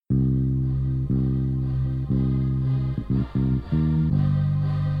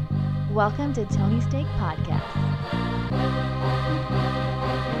Welcome to Tony Steak Podcast.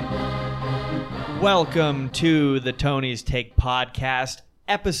 Welcome to the Tony's Take Podcast,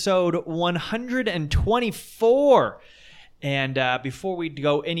 episode 124. And before we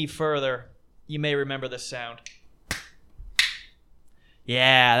go any further, you may remember this sound.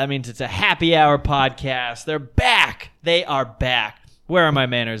 Yeah, that means it's a happy hour podcast. They're back. They are back. Where are my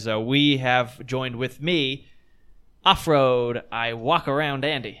manners, though? We have joined with me, Off-Road, I Walk Around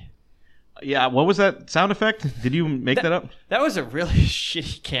Andy. Yeah, what was that sound effect? Did you make that up? That was a really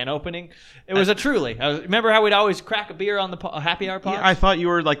shitty can opening. It was a truly. Remember how we'd always crack a beer on the happy hour pod? Yeah, I thought you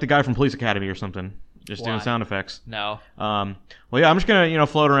were like the guy from Police Academy or something, just doing sound effects. No. Well, yeah, I'm just gonna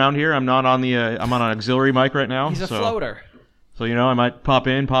float around here. I'm not on the. I'm on an auxiliary mic right now. He's a floater. So I might pop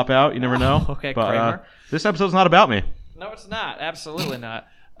in, pop out. You never know. Okay, but, Kramer. This episode's not about me. No, it's not. Absolutely not.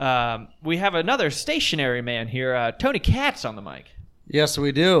 We have another stationary man here, Tony Katz, on the mic. Yes,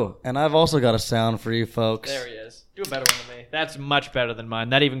 we do. And I've also got a sound for you folks. There he is. Do a better one than me. That's much better than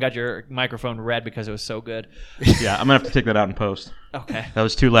mine. That even got your microphone red because it was so good. Yeah, I'm going to have to take that out in post. Okay. That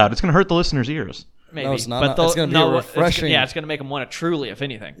was too loud. It's going to hurt the listeners' ears. Maybe. No, it's not. It's going to be refreshing. It's going to make them want to truly, if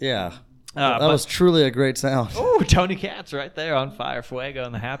anything. Yeah. That was truly a great sound. Oh, Tony Katz right there on fire. Fuego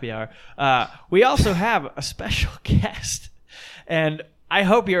in the happy hour. We also have a special guest. And I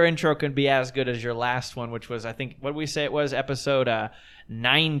hope your intro can be as good as your last one, which was, I think, what did we say it was? Episode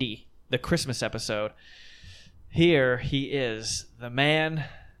 90, the Christmas episode. Here he is, the man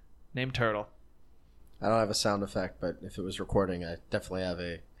named Turtle. I don't have a sound effect, but if it was recording, I definitely have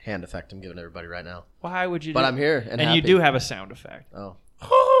a hand effect I'm giving everybody right now. Why would you But I'm here and happy. you do have a sound effect. Oh.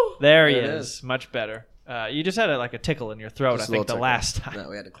 There he is. Much better. You just had a tickle in your throat, Just I think, the last time. No,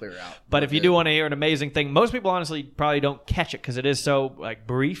 we had to clear out. But if you do want to hear an amazing thing, most people honestly probably don't catch it because it is so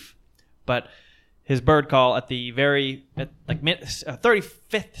brief. But his bird call at the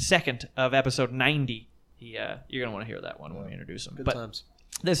 35th second of episode 90, you're gonna want to hear that one when we introduce him. Good but times.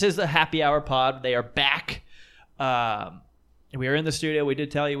 This is the happy hour pod. They are back. We are in the studio. We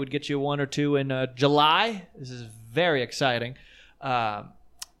did tell you we'd get you one or two in July. This is very exciting.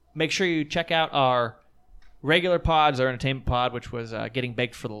 Make sure you check out our regular pods, our entertainment pod, which was Getting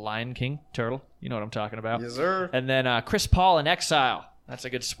Baked for the Lion King. Turtle, you know what I'm talking about. Yes, sir. And then Chris Paul in Exile. That's a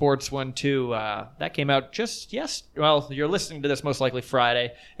good sports one, too. That came out well, you're listening to this most likely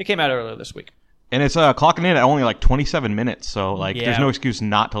Friday. It came out earlier this week. And it's clocking in at only 27 minutes, so there's no excuse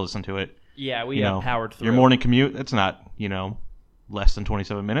not to listen to it. Yeah, we powered through. Your morning commute, it's not, less than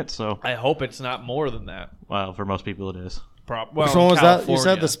 27 minutes, so. I hope it's not more than that. Well, for most people it is. Well, Which one was that? You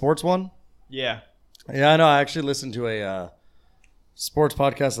said the sports one? Yeah. Yeah, I know. I actually listened to a sports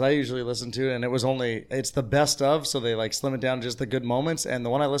podcast that I usually listen to, and it's the best of, so they slim it down to just the good moments. And the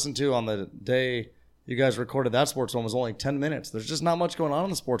one I listened to on the day you guys recorded that sports one was only 10 minutes. There's just not much going on in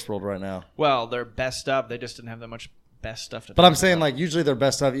the sports world right now. Well, they're best of. They just didn't have that much best stuff to But talk I'm saying about. usually their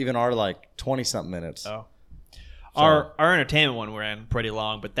best of even are 20-something minutes. Oh. Our entertainment one we're in pretty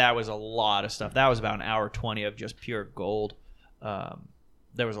long, but that was a lot of stuff. That was about an hour 20 of just pure gold.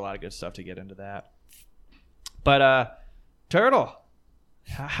 There was a lot of good stuff to get into that. But Turtle,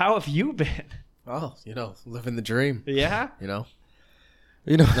 how have you been? Oh, living the dream. Yeah? No,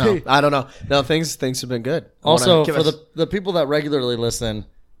 I don't know. No, things have been good. Also, for the people that regularly listen,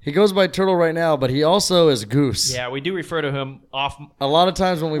 he goes by Turtle right now, but he also is Goose. Yeah, we do refer to him off. A lot of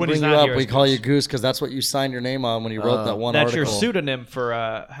times when we When bring he's you not up, here we as call Goose. you Goose because that's what you signed your name on when you wrote that one That's article. your pseudonym for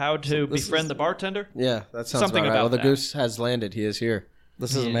how to befriend the bartender? Yeah, that sounds Something about right. about Well, the that. goose has landed. He is here.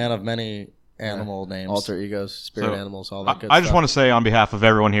 This is a man of many animal names. Alter egos, spirit So, animals, all that good I stuff. just want to say on behalf of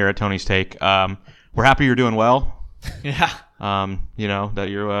everyone here at Tony's Take, we're happy you're doing well. Yeah. That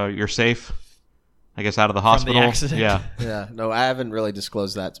you're safe. I guess out of the hospital. accident. Yeah. Yeah, no, I haven't really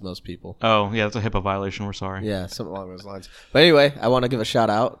disclosed that to most people. Oh, yeah, that's a HIPAA violation. We're sorry. Yeah, something along those lines. But anyway, I want to give a shout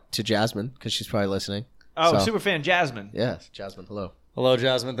out to Jasmine because she's probably listening. Oh, So, superfan Jasmine. Yeah, Jasmine, hello. Hello,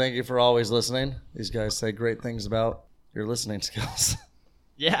 Jasmine. Thank you for always listening. These guys say great things about your listening skills.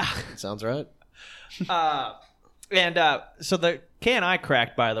 Yeah. That sounds right. So the can I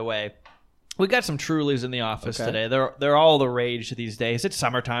cracked, by the way, we got some Trulies in the office Okay. today. They're all the rage these days. It's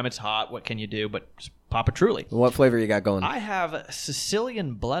summertime. It's hot. What can you do? But just pop a Truly. What flavor you got going? I have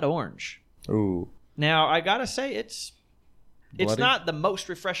Sicilian Blood Orange. Ooh. Now, I got to say, it's Bloody? not the most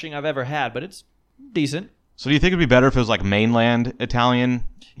refreshing I've ever had, but it's decent. So do you think it'd be better if it was mainland Italian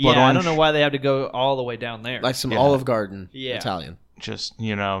blood I orange? don't know why they have to go all the way down there. Like some Olive Garden Yeah. Italian. Just,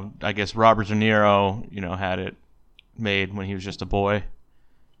 I guess Robert De Niro, had it made when he was just a boy.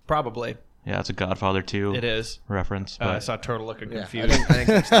 Probably. Yeah, it's a Godfather 2 It is. reference. I But saw Turtle looking Yeah, confused. I didn't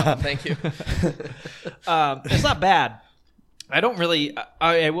catch that. Thank you. It's not bad. I don't really.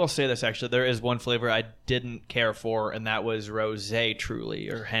 I will say this actually. There is one flavor I didn't care for, and that was Rosé Truly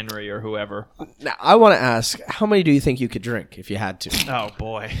or Henry or whoever. Now, I want to ask, how many do you think you could drink if you had to? Oh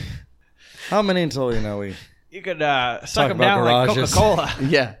boy, How many until you could suck them about down like garages. Coca-Cola.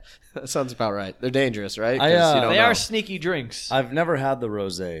 Yeah, that sounds about right. They're dangerous, right? 'Cause I, you don't They know. are sneaky drinks. I've never had the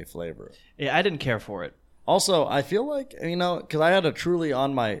rosé flavor. Yeah, I didn't care for it. Also, I feel like, because I had a Truly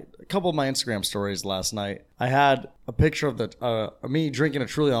on a couple of my Instagram stories last night. I had a picture of me drinking a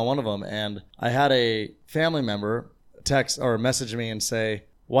Truly on one of them, and I had a family member text or message me and say,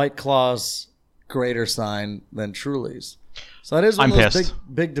 White Claw's greater sign than Truly's. So that is one I'm of those pissed.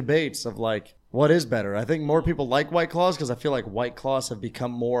 big debates of like, what is better? I think more people like White Claws because I feel like White Claws have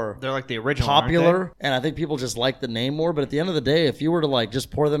become more They're like the original, aren't they? popular, and I think people just like the name more. But at the end of the day, if you were to like just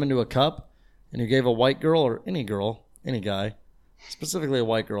pour them into a cup and you gave a white girl or any guy, specifically a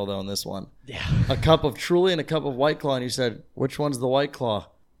white girl though in this one, Yeah. a cup of Truly and a cup of White Claw, and you said, which one's the White Claw?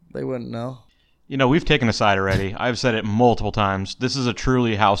 They wouldn't know. You know, we've taken a side already. I've said it multiple times. This is a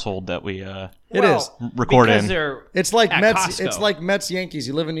Truly household that we It is. record because in. they're It's like at Mets. Costco. It's like Mets Yankees.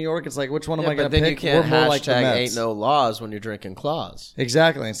 You live in New York. It's like which one am I Yeah, going but to then pick? you can't We're more like the hashtag Mets. ain't no laws when you're drinking claws.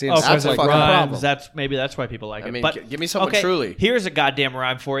 Exactly. And see, Oh, it's because That's a it fucking rhymes. problem. That's why people like I it. mean, But give me something okay, Truly. Here's a goddamn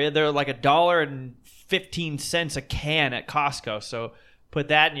rhyme for you. They're like $1.15 a can at Costco. So put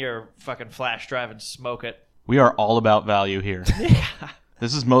that in your fucking flash drive and smoke it. We are all about value here.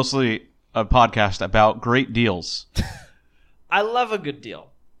 This is mostly a podcast about great deals. I love a good deal.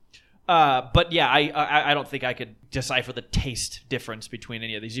 But yeah, I don't think I could decipher the taste difference between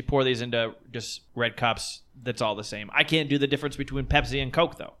any of these. You pour these into just red cups, that's all the same. I can't do the difference between Pepsi and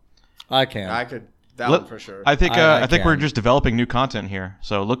Coke though. I can. I could. That Let- one for sure. I think I I think we're can. just developing new content here.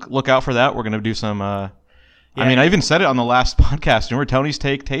 So look out for that. We're going to do some Yeah. I mean, I even said it on the last podcast. Remember Tony's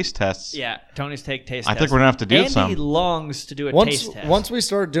Take taste tests? Yeah, Tony's Take taste I test. think we're gonna have to do Andy some. longs to do a once taste test. once we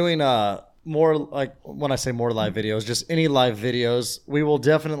start doing more, like when I say more live videos, just any live videos, we will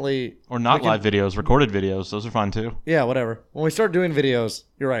definitely Or not we can- live videos, recorded videos. Those are fun too. Yeah, whatever. When we start doing videos,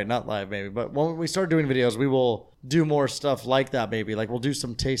 you're right, not live maybe, but when we start doing videos, we will do more stuff like that maybe. Like we'll do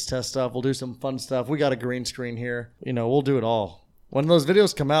some taste test stuff, we'll do some fun stuff. We got a green screen here. We'll do it all. When those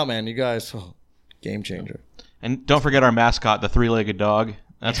videos come out, man, you guys, game changer. And don't forget our mascot, the three-legged dog.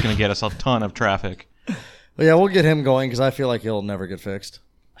 That's going to get us a ton of traffic. But yeah, we'll get him going because I feel like he'll never get fixed.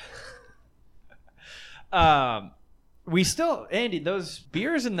 We still, Andy, those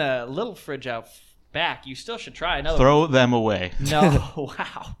beers in the little fridge out back, you still should try another. Throw them away. No,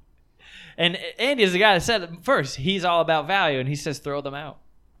 wow. And Andy is the guy that said it first. He's all about value, and he says throw them out.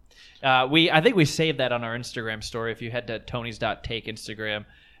 I think we saved that on our Instagram story. If you head to Tonys.take Instagram,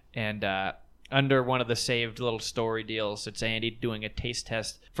 and under one of the saved little story deals, it's Andy doing a taste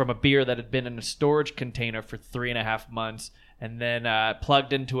test from a beer that had been in a storage container for 3.5 months, and then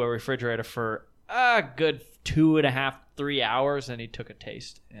plugged into a refrigerator for a good 2.5, 3 hours, and he took a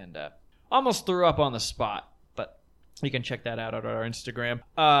taste and almost threw up on the spot. But you can check that out on our Instagram.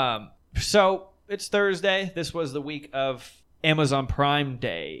 So it's Thursday. This was the week of Amazon Prime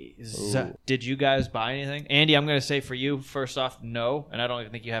Days. Ooh. Did you guys buy anything? Andy, I'm going to say for you, first off, no. And I don't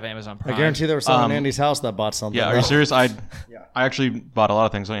even think you have Amazon Prime. I guarantee there was someone in Andy's house that bought something. Yeah, are you serious? I actually bought a lot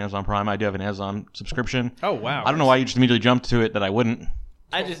of things on Amazon Prime. I do have an Amazon subscription. Oh, wow. I don't know why you just immediately jumped to it that I wouldn't.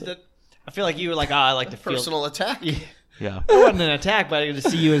 I feel like you were like, I like to feel. Personal attack. Yeah. Yeah. It wasn't an attack, but I get to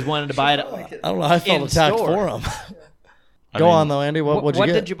see you as wanting to buy it. I don't know. I felt In attacked store. for him. I Go mean- on though, Andy. What'd you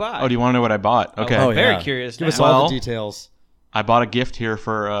get? did you buy? Oh, do you want to know what I bought? Okay. Oh, yeah. very curious Give now. us all Well- the details. I bought a gift here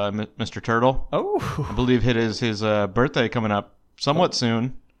for Mr. Turtle. I Oh. believe it is his birthday coming up somewhat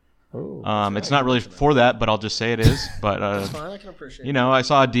soon. Oh, It's not really for that, but I'll just say it is. But Fine, I can appreciate you know, I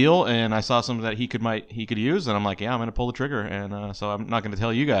saw a deal and I saw something that he could use, and I'm like, yeah, I'm gonna pull the trigger, and so I'm not gonna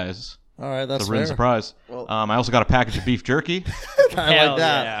tell you guys. all right, that's It's a ruined fair. surprise. Well- I also got a package of beef jerky. I Hell like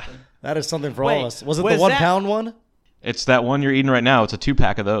that. yeah. That is something for all Wait, of us. Was it was the 1 that- pound one? It's that one you're eating right now. It's a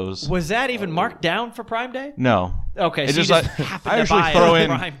 2-pack of those. Was that even marked down for Prime Day? No. Okay, It's so you just just like- happened I to usually buy throw it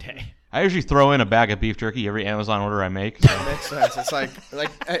on in- Prime Day. I usually throw in a bag of beef jerky every Amazon order I make. So. Makes sense. It's like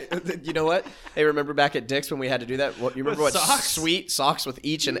you know what? Hey, remember back at Dick's when we had to do that? What you remember? With What socks? sweet socks with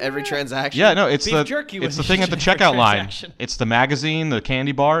each and every transaction? Yeah, no, it's Beef the jerky it's was the thing at the each and every checkout line. transaction. It's the magazine, the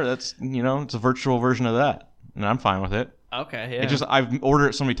candy bar. That's it's a virtual version of that, and I'm fine with it. Okay, yeah. It just I've ordered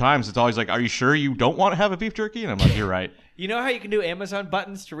it so many times. It's always like, are you sure you don't want to have a beef jerky? And I'm like, you're right. You know how you can do Amazon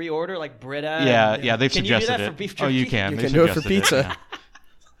buttons to reorder, like Brita? Yeah, they've Can you do suggested that it. for beef Oh, you jerky? can. You They can do it for suggested pizza. yeah.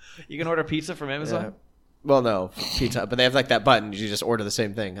 You can order pizza from Amazon? Yeah. Well, no, pizza, but they have like that button. You just order the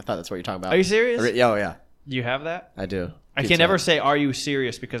same thing. I thought that's what you're talking about. Are you serious? Yeah, oh yeah, You have that? I do. I Pizza can never Hut. say, are you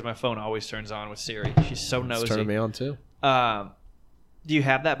serious? Because my phone always turns on with Siri. She's so It's nosy. turning me on too. Do you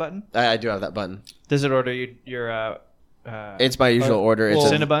have that button? I do have that button. Does it order your It's my usual order. It's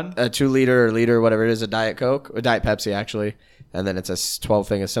well, Cinnabon? a 2 liter or liter, whatever it is, a Diet Coke, or Diet Pepsi actually, and then it's a 12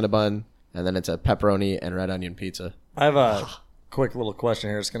 thing of Cinnabon, and then it's a pepperoni and red onion pizza. I have a quick little question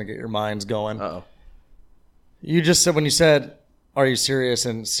here. It's going to get your minds going. Uh-oh. You just said, when you said, "Are you serious?"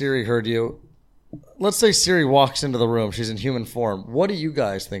 and Siri heard you. Let's say Siri walks into the room. She's in human form. What do you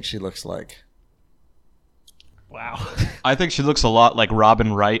guys think she looks like? Wow. I think she looks a lot like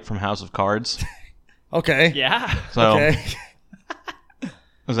Robin Wright from House of Cards. Okay. Yeah. So Okay.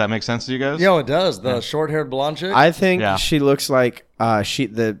 does that make sense to you guys? Yo, it does. The short-haired blonde chick. I think Yeah. she looks like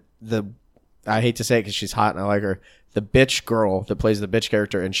the I hate to say it because she's hot and I like her. The bitch girl that plays the bitch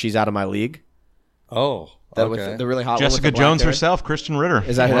character, and she's out of my league. Oh, That okay. with the really hot Jessica one with the black Jones hair. herself, Kristen Ritter.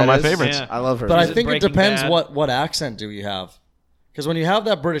 Is that who one of that my is? favorites? Yeah. I love her. But I She's think in it Breaking depends Bad. what accent do you have. Because when you have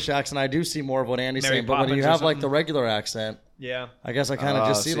that British accent, I do see more of what Andy's Mary saying. But when you Poppins or have like the something. regular accent, Yeah. I guess I kind of Oh,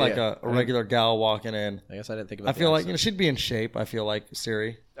 just see see, like yeah. a regular gal walking in. I guess I didn't think about. I the feel like accent. she'd be in shape. I feel like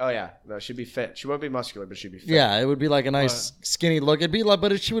Siri. Oh yeah, no, she'd be fit. She won't be muscular, but she'd be fit. Yeah, it would be like a nice skinny look. It'd be like,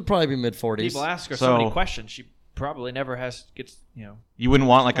 but she would probably be mid-40s. People ask her so So- many questions. She probably never gets. You wouldn't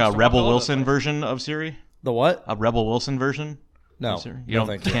want like a Wants to walk Rebel all over the Wilson place. version of Siri? The what? A Rebel Wilson version? No, of Siri? no, You don't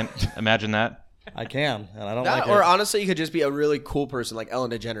thank you. can't imagine that. I can, and I don't That, like or it. honestly, you could just be a really cool person like Ellen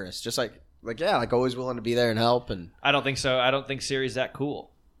DeGeneres, just like always willing to be there and help. And I don't think so. I don't think Siri's that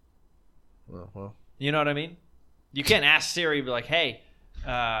cool. well, You know what I mean? You can't ask Siri, be like, "Hey,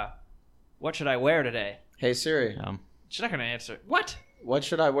 what should I wear today?" hey Siri, She's not gonna answer. What? what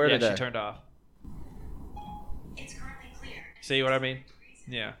should I wear Yeah, today? she turned off. See what I mean?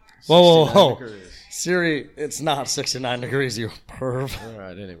 Yeah. Whoa, 69 whoa, whoa. degrees. Siri, it's not 69 degrees, you perv. All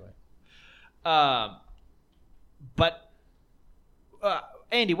right, anyway. But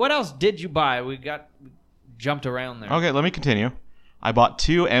Andy, what else did you buy? We jumped around there. Okay, let me continue. I bought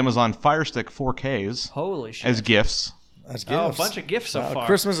 2 Amazon Fire Stick 4Ks Holy shit! as gifts. That's Oh, a gifts. bunch of gifts so far.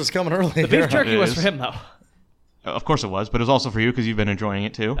 Christmas is coming early. The beef here. jerky It was is. for him though. Of course it was, but it was also for you because you've been enjoying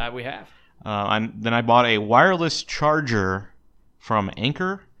it too. We have. Then I bought a wireless charger from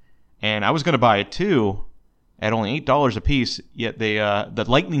Anchor, and I was going to buy 2 at only $8 a piece, yet the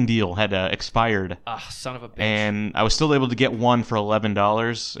lightning deal had expired, Ah, son of a bitch. and I was still able to get 1 for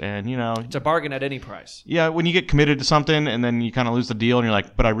 $11, and It's a bargain at any price. yeah, when you get committed to something and then you kind of lose the deal and you're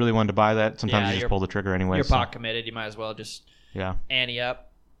like, but I really wanted to buy that, sometimes Yeah, you just you're- pull the trigger anyway. You're so, pot committed. You might as well just yeah. ante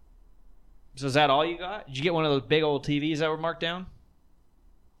up. So is that all you got? Did you get one of those big old TVs that were marked down?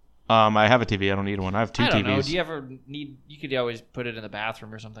 I have a TV. I don't need one. I have 2 I don't TVs. know. Do you ever need? You could always put it in the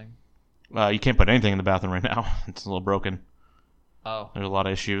bathroom or something. You can't put anything in the bathroom right now. It's a little broken. Oh. There's a lot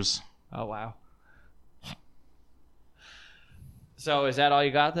of issues. Oh wow. So is that all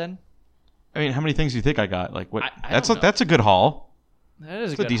you got then? I mean, how many things do you think I got? Like what? I don't know. That's a good haul. That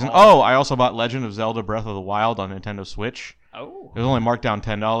is a It's a good decent. haul. Oh, I also bought Legend of Zelda: Breath of the Wild on Nintendo Switch. Oh. It was only marked down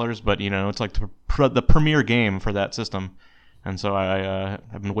 $10, but it's like the premier game for that system, and so I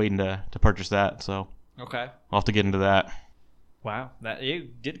have been waiting to purchase that. So Okay. I'll have to get into that. Wow. That you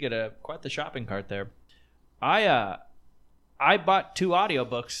did get quite the shopping cart there. I bought 2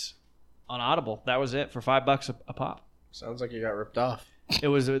 audiobooks on Audible. That was it for $5 a pop. Sounds like you got ripped off. It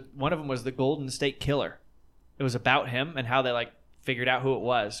was one of them was the Golden State Killer. It was about him and how they figured out who it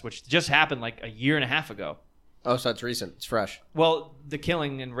was, which just happened like a year and a half ago. Oh, so it's recent. It's fresh. Well, the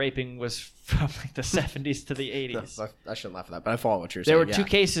killing and raping was from the 70s to the 80s. I shouldn't laugh at that, but I follow what you're There saying. were 2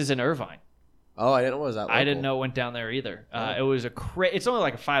 cases in Irvine. Oh, I didn't know it was that. I didn't local. know it went down there either. It was it's only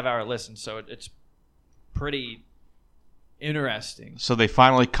like a 5-hour listen, so it's pretty interesting. So they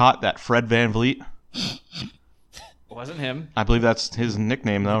finally caught that Fred Van Vliet. It wasn't him. I believe that's his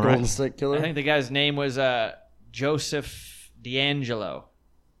nickname, though, Golden right? State Killer. I think the guy's name was Joseph D'Angelo.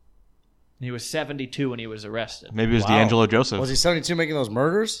 He was 72 when he was arrested. Maybe it was Wow. D'Angelo Joseph. Was he 72 making those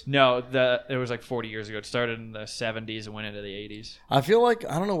murders? No, it was like 40 years ago. It started in the 70s and went into the 80s. I feel like,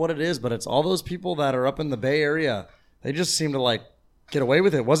 I don't know what it is, but it's all those people that are up in the Bay Area. They just seem to get away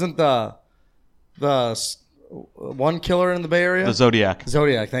with it. Wasn't the one killer in the Bay Area? The Zodiac.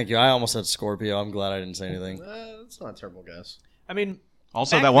 Zodiac, thank you. I almost said Scorpio. I'm glad I didn't say anything. That's not a terrible guess. I mean,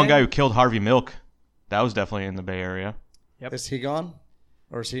 Also, Back that one then- guy who killed Harvey Milk. That was definitely in the Bay Area. Yep. Is he gone?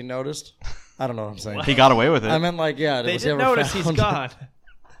 Or is he noticed? I don't know what I'm saying. He got away with it. I meant they was he didn't ever notice he's found? gone.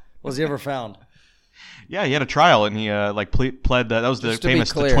 Was he ever found? Yeah, he had a trial and he pled that was the Just to famous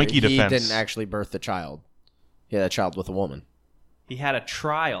be clear, the Twinkie he defense. didn't actually birth the child. He had a child with a woman. He had a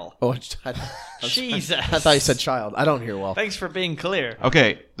trial. Oh, Jesus. I thought you said child. I don't hear well. Thanks for being clear.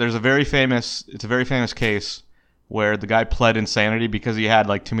 Okay, it's a very famous case where the guy pled insanity because he had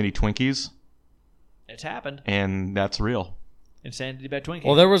too many Twinkies. It's happened. and that's real. Insanity by Twinkie.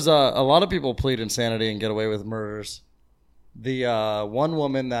 Well, there was a lot of people plead insanity and get away with murders. The one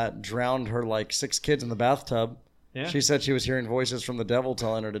woman that drowned her 6 kids in the bathtub, Yeah. she said she was hearing voices from the devil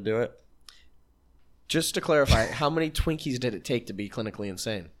telling her to do it. Just to clarify, how many Twinkies did it take to be clinically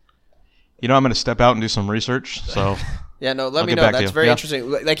insane? I'm going to step out and do some research. So Yeah, no, let I'll me get know. back to That's you. very Yeah.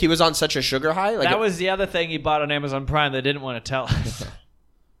 interesting. Like he was on such a sugar high. Like that was the other thing he bought on Amazon Prime that didn't want to tell us.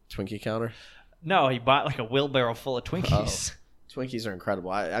 Twinkie counter. No, he bought a wheelbarrow full of Twinkies. Twinkies are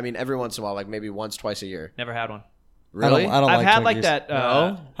incredible. I mean, every once in a while, like maybe once, twice a year. Never had one. Really? I don't I've like had Twinkies. that.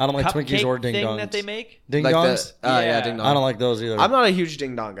 No? I don't like Twinkies cupcake or ding thing dongs. that they make. Ding Like dongs? yeah, Yeah. ding dong. I don't like those either. I'm not a huge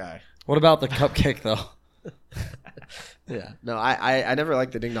ding dong guy. What about the cupcake though? Yeah, no, I never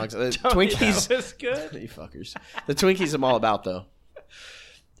liked the ding dongs. Tony, Twinkies, that was good. you fuckers. The Twinkies I'm all about though.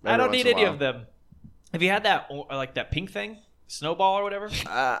 I Every don't once need in a any while. of them. Have you had that that pink thing, snowball or whatever?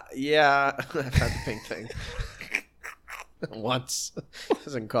 Yeah, I've had the pink thing once. I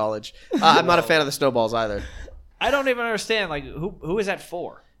was in college. I'm not a fan of the snowballs either. I don't even understand. Who is that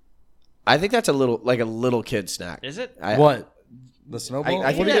for? I think that's a little kid snack. Is it? What? The snowball? I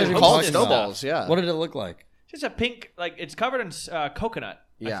What think are you yeah, guys even called talking about? snowballs. Yeah. What did it look like? Just a pink, it's covered in coconut.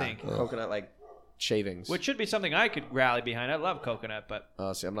 Yeah, I think, coconut like shavings. which should be something I could rally behind. I love coconut, but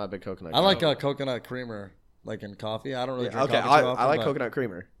See, I'm not a big coconut. I guy. like coconut creamer, in coffee. I don't really drink Okay, coffee too often. I like but coconut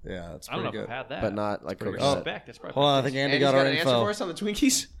creamer, yeah, it's I don't pretty know if good. I've had that. but not like pretty coconut. good. Respect. That's probably Hold on, I think Andy got our an answer info. for us on the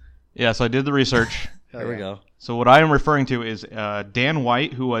Twinkies. yeah, so I did the research. Here we go. So what I am referring to is Dan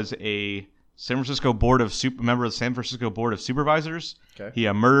White, who was a San Francisco member of the San Francisco Board of Supervisors. Okay. He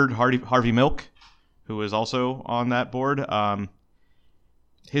murdered Harvey Milk, who was also on that board.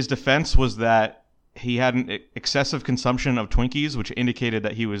 His defense was that he had an excessive consumption of Twinkies, which indicated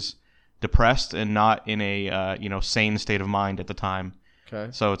that he was depressed and not in a sane state of mind at the time.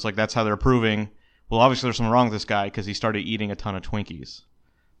 Okay. So it's that's how they're proving. Well, obviously there's something wrong with this guy because he started eating a ton of Twinkies.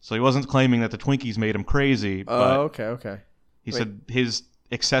 So he wasn't claiming that the Twinkies made him crazy, but okay. he said his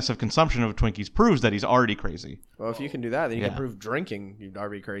excessive consumption of Twinkies proves that he's already crazy. Well, if you can do that, then you can Yeah. prove drinking you'd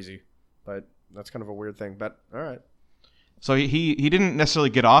already be crazy. But that's kind of a weird thing. But all right. So he didn't necessarily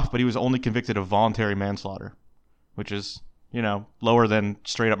get off, but he was only convicted of voluntary manslaughter, which is, lower than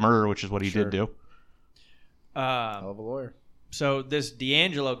straight up murder, which is what he Sure. did do. Hell of a lawyer. So this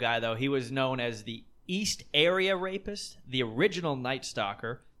D'Angelo guy, though, he was known as the East Area Rapist, the original Night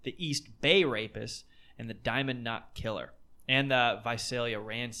Stalker, the East Bay Rapist, and the Diamond Knot Killer, and the Visalia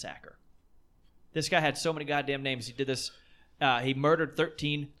Ransacker. This guy had so many goddamn names. He did this. He murdered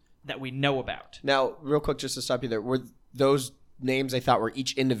 13 that we know about. Now, real quick, just to stop you there, were those names they thought were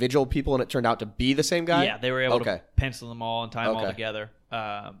each individual people, and it turned out to be the same guy? Yeah, they were able Okay. to pencil them all and tie them all Okay. together.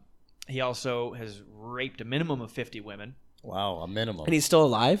 He also has raped a minimum of 50 women. Wow, a minimum. And he's still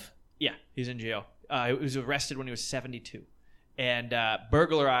alive? Yeah, he's in jail. He was arrested when he was 72 and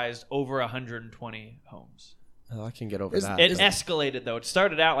burglarized over 120 homes. Oh, I can get over Is- that. It escalated, though. It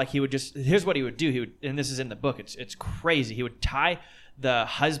started out like he would just... Here's what he would do. He would, and this is in the book. It's crazy. He would tie the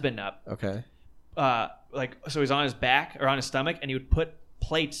husband up, Okay. so he's on his back or on his stomach, and he would put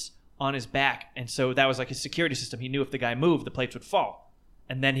plates on his back. And so that was like his security system. He knew if the guy moved, the plates would fall.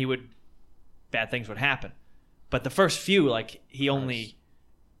 And then bad things would happen. But the first few, he only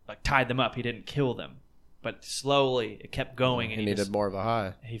tied them up. He didn't kill them. But slowly, it kept going. He And needed more of a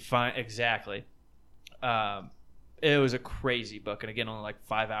high. Exactly. It was a crazy book, and again, only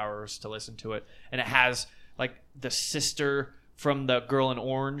 5 hours to listen to it. And it has the sister from the girl in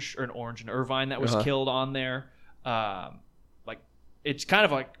Orange or in Orange and Irvine that was killed on there. It's kind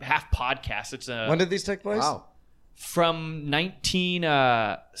of half podcast. It's When did these take place? Wow. from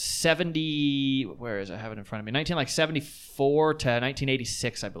 1970. Where is it? I have it in front of me. 1974 to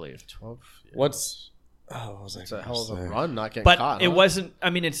 1986, I believe. 12. What's... Oh, what was I It's a gonna hell of a say? run not getting But caught. it huh? wasn't. I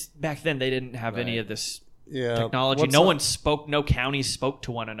mean, it's back then. They didn't have any of this Yeah. technology. What's No up? one spoke. No counties spoke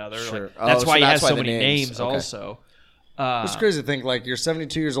to one another. Sure. That's Oh, why so he has that's why so the many names. names. Okay. Also, It's crazy to think you're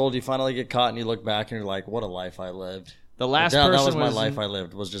 72 years old, you finally get caught, and you look back and you're like, "What a life I lived." the last that person was my life I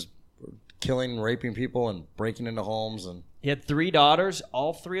lived, was just killing, raping people, and breaking into homes. And He had 3 daughters.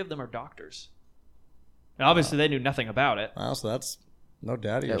 All 3 of them are doctors. And obviously, they knew nothing about it. wow, so that's no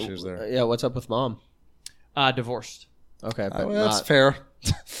daddy issues there. Yeah, what's up with mom? Divorced. Okay, but Well, that's not, fair.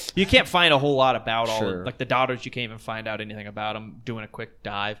 You can't find a whole lot about all Sure. of, the daughters. You can't even find out anything about them. Doing a quick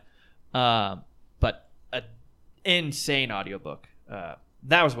dive, but an insane audiobook.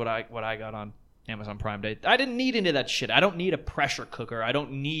 That was what I got on Amazon Prime Day. I didn't need any of that shit. I don't need a pressure cooker. I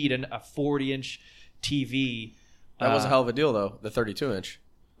don't need a 40-inch TV. that was a hell of a deal, though, the 32-inch.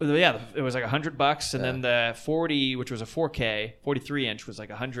 Yeah, it was like $100, and then the 40, which was a 4K, 43-inch, was like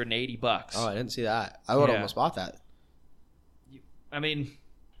 $180. Oh, I didn't see that. I would Yeah. almost bought that. I mean,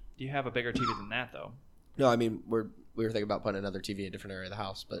 you have a bigger TV than that, though. No, I mean we were thinking about putting another TV in a different area of the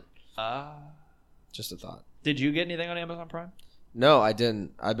house, but just a thought. Did you get anything on Amazon Prime? No, I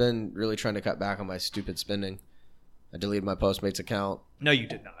didn't. I've been really trying to cut back on my stupid spending. I deleted my Postmates account. No, you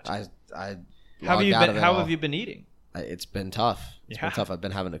did not. I How logged out of it How all. have you been eating? It's been tough. It's been tough. I've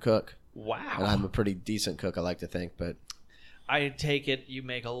been having to cook, and Wow. I'm a pretty decent cook, I like to think. But I take it you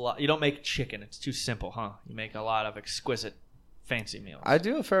make a lot. You don't make chicken. It's too simple, huh? You make a lot of exquisite, fancy meals. I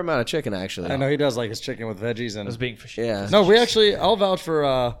do a fair amount of chicken, actually. I know he does like his chicken with veggies I was and. being facetious. Yeah. No, we actually. I'll vouch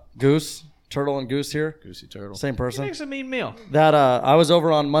for Goose, Turtle, and Goose here. Goosey turtle. Same He person. makes a mean meal. That I was over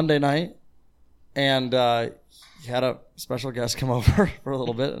on Monday night, and he had a special guest come over for a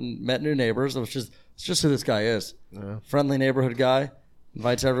little bit and met new neighbors. It's just who this guy is. Yeah. Friendly neighborhood guy,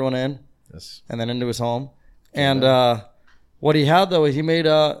 invites everyone in, Yes. and then into his home. And what he had though, he made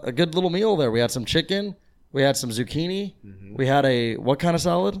a good little meal there. We had some chicken, we had some zucchini, we had a what kind of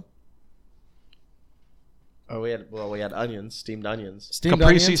salad? Oh, we had onions, steamed onions. Steamed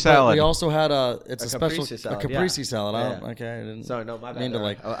Caprese onions, salad. But we also had a A special caprese salad, caprese salad. I Yeah. don't, okay, I didn't. Sorry, no, my bad. mean to,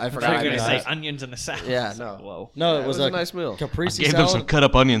 like- I I forgot. thought I you were made going to say that. onions in the salad. Yeah, no. Whoa. No, Yeah, it was a nice meal. caprese Gave them salad. some cut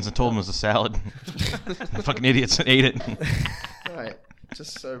up onions and told them it was a salad. Fucking idiots and ate it. All right,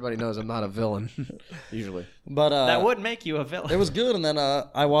 just so everybody knows, I'm not a villain. Usually, But That would make you a villain. it was good. And then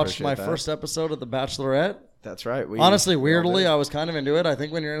I watched Appreciate my that. first episode of The Bachelorette. that's right. Honestly, we all weirdly, did. I was kind of into it. I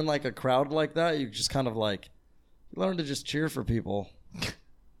think when you're in like a crowd like that, you just kind of like you learn to just cheer for people.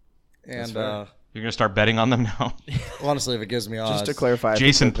 And fair. You're gonna start betting on them now. honestly, if it gives me odds, just to clarify, I think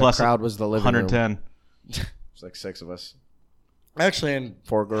Jason that the plus crowd was the living room. 110. It's like 6 of us, actually, and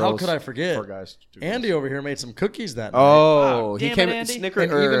 4 girls. how could I forget? 4 guys. 2 Andy girls. over here made some cookies that night. Oh, Damn he it, came Andy.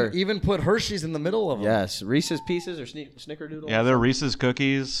 Snicker And even put Hershey's in the middle of them. yes, Reese's Pieces or Snickerdoodle. Yeah, they're Reese's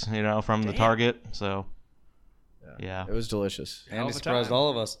cookies, from the Target. So, yeah. It was delicious. Hell of Andy a surprised time. all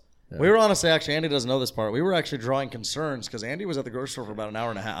of us. We were honestly, actually, Andy doesn't know this part. We were actually drawing concerns because Andy was at the grocery store for about an hour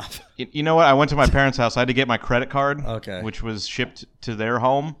and a half. You know what? I went to my parents' house. I had to get my credit card, Okay. which was shipped to their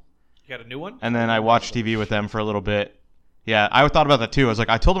home, You got a new one? and then I watched TV with them for a little bit. Yeah, I thought about that too. I was like,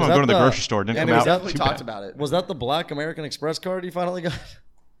 I told them Was I'm that going to the the- grocery store. It didn't Andy, come was out. that- We too talked bad. about it. Was that the Black American Express card you finally got?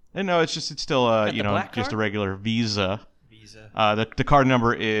 And no, it's still Got the black just a card? regular Visa. Visa. The card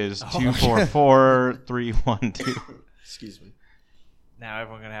number is Oh. 244312. Excuse me. Now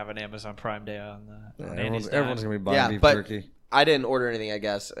everyone's going to have an Amazon Prime Day on Everyone's, Andy's everyone's dime. gonna be buying Yeah, beef but jerky. I didn't order anything, I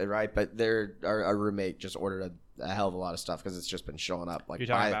guess, right? But our roommate just ordered a hell of a lot of stuff because it's just been showing up. Like You're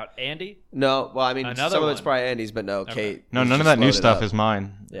talking about Andy? No, well, I mean, Another some of it's one. probably Andy's, but no, Okay. Kate. No, was none of just that new loaded stuff up. is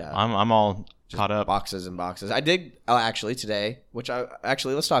mine. Yeah. I'm all caught up. Boxes and boxes. I did actually today, which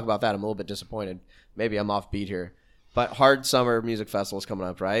let's talk about that. I'm a little bit disappointed. Maybe I'm off beat here, but Hard Summer Music Festival is coming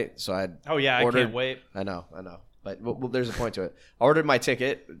up, right? So I Oh, yeah. I ordered, can't wait. I know, but well, there's a point to it. I ordered my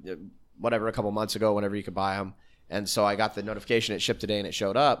ticket, whatever, a couple months ago, whenever you could buy them, and so I got the notification it shipped today, and it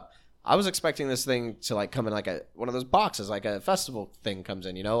showed up. I was expecting this thing to like come in like one of those boxes, like a festival thing comes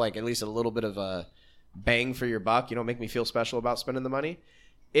in, like at least a little bit of a bang for your buck. Make me feel special about spending the money.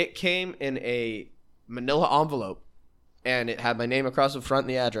 It came in a manila envelope, and it had my name across the front and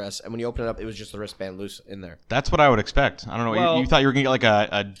the address. And when you open it up, it was just the wristband loose in there. That's what I would expect. I don't know. Well- you thought you were gonna get like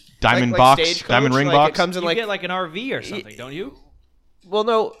a diamond Like box, Stagecoach, diamond ring like box. It comes in You like get like an RV or something, don't you? well,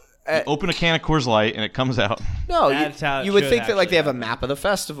 no. Open a can of Coors Light and it comes out. No, That's how it you would should think that like actually they have a happen. map of the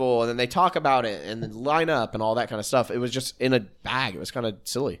festival and then they talk about it and then line up and all that kind of stuff. It was just in a bag. It was kind of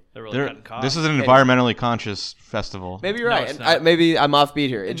silly. They're really There- cutting costs. this is an environmentally conscious festival. Maybe you're No, right. it's And not. maybe I'm off beat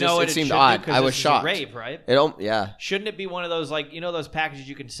here. It just No, it seemed should be, odd. 'cause I this was is a shocked. rave, right? It don't. Yeah. Shouldn't it be one of those like those packages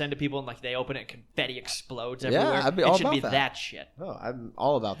you can send to people and like they open it and confetti explodes Yeah, everywhere? I'd be it all should about be that. shit. Oh, I'm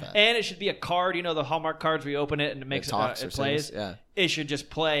all about that. And it should be a card, the Hallmark cards where you open it and it makes it, talks or it plays. sings, yeah. It should just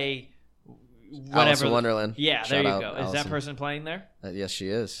play Alice whatever. in Wonderland. Yeah, there Shout you out, go. Is Allison. that person playing there? Yes, she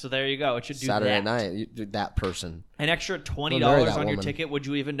is. So there you go. It should do Saturday that. night, that person. An extra $20 We'll marry that on your woman. ticket, would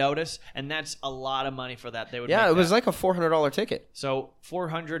you even notice? And that's a lot of money for that. They would Yeah, make it was that. like a $400 ticket. So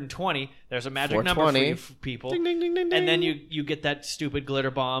 420. There's a magic number for 420. you people. Ding, ding, ding, ding, And then ding. you get that stupid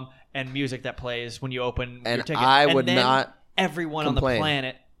glitter bomb and music that plays when you open your And ticket. I And would then not everyone complain. on the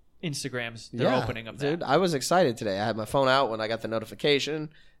planet Instagrams their opening of that. Dude, I was excited today. I had my phone out when I got the notification.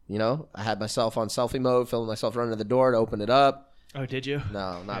 I had myself on selfie mode, filming myself running to the door to open it up. Oh, did you?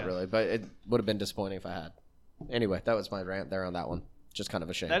 No, not Yeah. really, but it would have been disappointing if I had. Anyway, that was my rant there on that one. Just kind of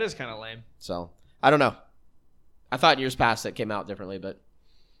a shame. That is kind of lame. So, I don't know. I thought years past it came out differently, but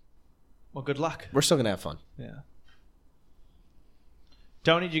Well, good luck. we're still going to have fun. Yeah.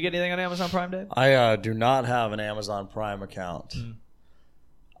 Tony, did you get anything on Amazon Prime Day? I do not have an Amazon Prime account. Do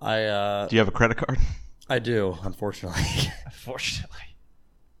you have a credit card? I do, unfortunately. Unfortunately.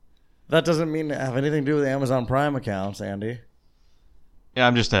 That doesn't mean to have anything to do with Amazon Prime accounts, Andy. Yeah,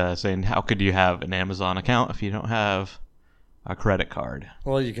 I'm just saying, how could you have an Amazon account if you don't have a credit card?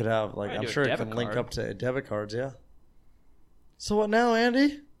 Well, you could have, like, Right, I'm do a sure it debit can link card. up to debit cards, yeah. So what now,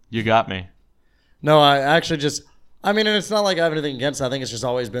 Andy? You got me. No, I actually just, I mean, and it's not like I have anything against it. I think it's just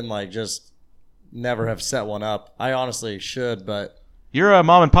always been like, just never have set one up. I honestly should, but You're a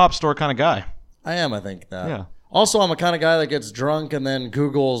mom and pop store kind of guy. I am, I think, that. Yeah. Also, I'm a kind of guy that gets drunk and then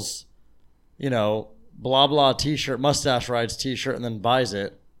Googles, blah, blah t-shirt, Mustache Rides t-shirt, and then buys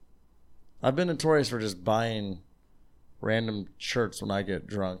it. I've been notorious for just buying random shirts when I get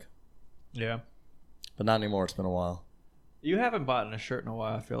drunk, Yeah. but not anymore. It's been a while. You haven't bought a shirt in a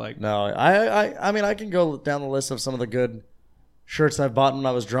while, I feel like. No, I mean, I can go down the list of some of the good shirts I've bought when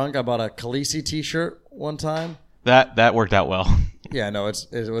I was drunk. I bought a Khaleesi t-shirt one time. That worked out well. Yeah, no, it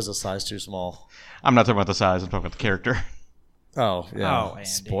was a size too small. I'm not talking about the size. I'm talking about the character. Oh, yeah. Oh, Andy.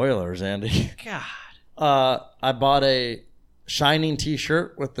 Spoilers, Andy. God. I bought a Shining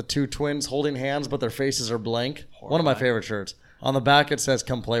t-shirt with the two twins holding hands, but their faces are blank. One of my favorite shirts. On the back, it says,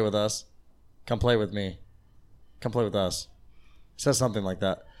 "Come play with us. Come play with me. Come play with us." It says something like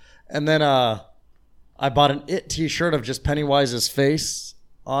that. And then I bought an It t-shirt of just Pennywise's face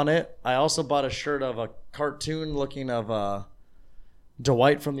on it. I also bought a shirt of a cartoon looking of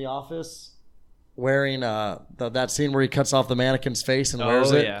Dwight from The Office wearing that scene where he cuts off the mannequin's face and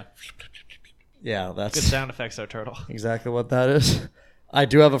wears it. Yeah. Yeah, that's Good sound effects, though, Turtle. exactly what that is. I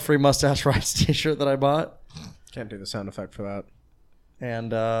do have a free Mustache Rides t-shirt that I bought. Can't do the sound effect for that.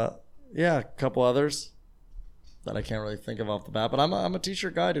 And yeah, a couple others that I can't really think of off the bat. But I'm a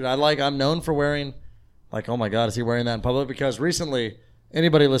t-shirt guy, dude. I'm known for wearing, like, oh my God, is he wearing that in public? Because recently,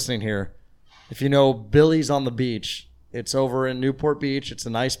 anybody listening here, if you know Billy's on the Beach, it's over in Newport Beach. It's a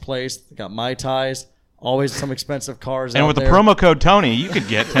nice place. They got Mai Tais. Always some expensive cars And out with there. the promo code Tony, you could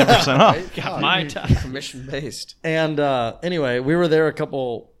get 10% off. Got my time. Commission based. And anyway, we were there a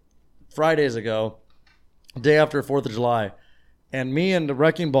couple Fridays ago, day after 4th of July. And me and the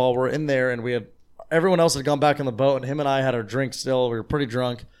Wrecking Ball were in there, and everyone else had gone back on the boat, and him and I had our drink still. We were pretty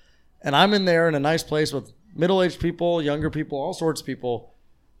drunk. And I'm in there in a nice place with middle-aged people, younger people, all sorts of people,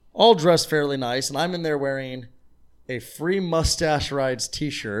 all dressed fairly nice. And I'm in there wearing a free Mustache Rides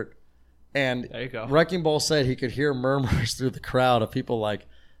t-shirt. And There you go. Wrecking Ball said he could hear murmurs through the crowd of people like,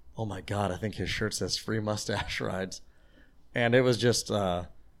 oh my God, I think his shirt says free Mustache Rides. And it was just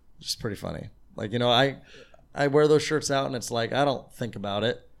pretty funny. Like, I wear those shirts out and it's like, I don't think about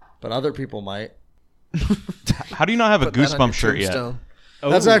it, but other people might. How do you not have a Put that on your Goosebump shirt yet? tombstone.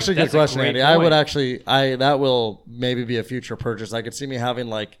 That's Ooh, actually a good that's question, great Andy. I would point. actually, that will maybe be a future purchase. I could see me having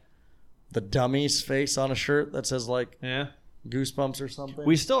like the dummy's face on a shirt that says like Yeah. Goosebumps or something.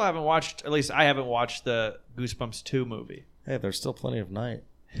 We still haven't watched, at least I haven't watched the Goosebumps 2 movie. Hey, there's still plenty of night.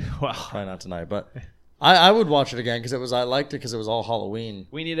 Well, Probably not tonight, but I would watch it again because I liked it because it was all Halloween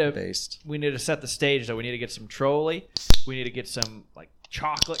we need to based. set the stage, though. We need to get some Trolli. We need to get some, like,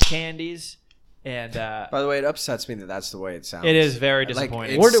 chocolate candies. And By the way, it upsets me that that's the way it sounds. it is very Like,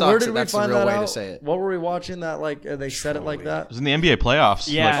 disappointing. it Where sucks did that we that's the find real that way out? to say it. What were we watching that like they said it like It that? was in the NBA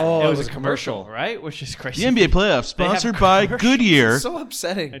playoffs. Yeah, Oh, it it was was a a commercial, commercial. right? Which is crazy. The NBA playoffs They have sponsored by commercials. Goodyear It's so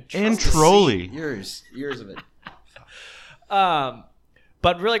upsetting. and Just to see Trolli. Years of it.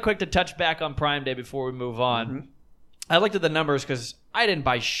 But really quick to touch back on Prime Day before we move on. I looked at the numbers because I didn't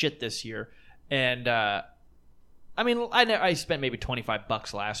buy shit this year, and I mean, I spent maybe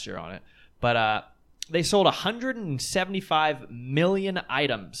 $25 last year on it, but they sold 175 million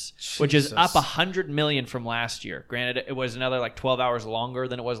items, which is up 100 million from last year. Granted, it was another like 12 hours longer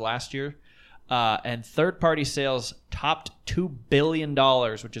than it was last year, and third-party sales topped $2 billion,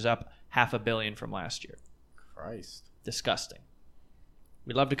 which is up $500 million from last year. Christ. Disgusting.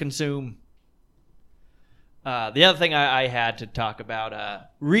 We love to consume. The other thing I had to talk about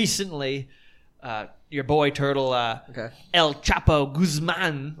recently, your boy Turtle, Okay. El Chapo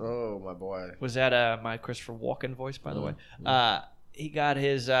Guzman, Oh, my boy. was that my Christopher Walken voice, by the way? He got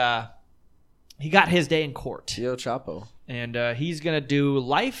his day in court, Gio Chapo. and he's gonna do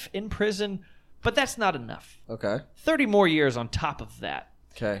life in prison, but that's not enough. Okay. 30 more years on top of that.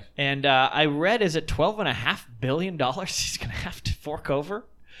 Okay. And I read, is it $12.5 billion he's going to have to fork over?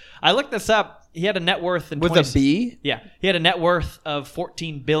 I looked this up. He had a net worth in With a B? Yeah, he had a net worth of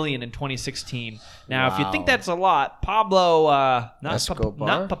 $14 billion in 2016. Now, if you think Wow. that's a lot, Pablo,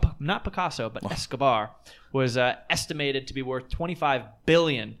 Escobar? not Picasso, but Escobar, was estimated to be worth $25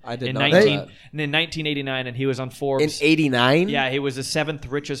 billion I did in not know that. in 1989, and he was on In Forbes. 89? Yeah, he was the 7th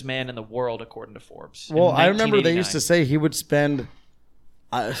richest man in the world according to Forbes. in Well, I remember they used to 1989. say he would spend.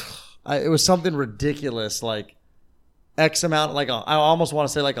 It was something ridiculous, like X amount, I almost want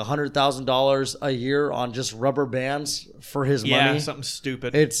to say like $100,000 a year on just rubber bands for his Yeah, money. something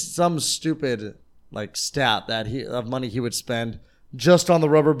stupid. It's some stupid like stat of money he would spend just on the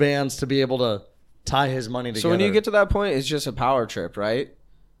rubber bands to be able to tie his money together. So when you get to that point, it's just a power trip, right?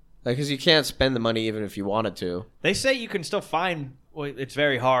 Like, because you can't spend the money even if you wanted to. They say you can still find. Well, it's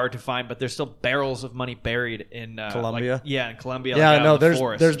very hard to find, but there's still barrels of money buried in Colombia? in Colombia. yeah, like out no, in the there's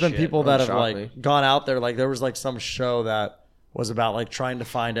forest there's and been shit. people that have shock like me. gone out there. Like there was like some show that was about like trying to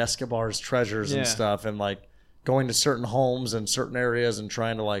find Escobar's treasures Yeah. and stuff, and like going to certain homes and certain areas and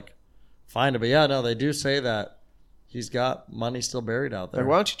trying to like find it. But yeah, no, they do say that he's got money still buried out there. Like,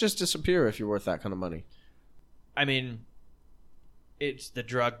 why don't you just disappear if you're worth that kind of money? I mean, it's the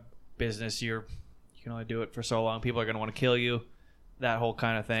drug business. You can only do it for so long. People are going to want to kill you. That whole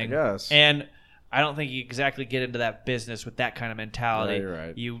kind of thing. I guess. And I don't think you exactly get into that business with that kind of mentality. No, you're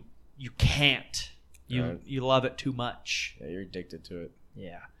right. You can't. Right. You love it too much. Yeah, you're addicted to it.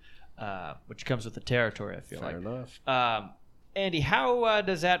 Yeah. Which comes with the territory, I feel Fair like. enough. Andy, how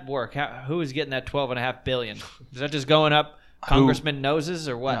does that work? Who is getting that $12.5 billion? Is that just going up congressman noses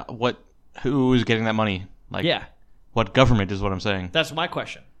or what? Who is getting that money? Like, Yeah, what government is what I'm saying? that's my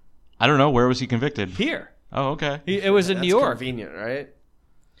question. I don't know. Where was he convicted? Here, Oh, okay. it was in That's New York. convenient, right?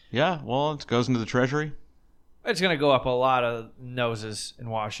 Yeah. Well, it goes into the treasury. It's going to go up a lot of noses in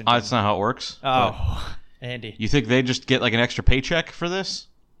Washington. That's not how it works. but Oh, Andy. You think they just get like an extra paycheck for this?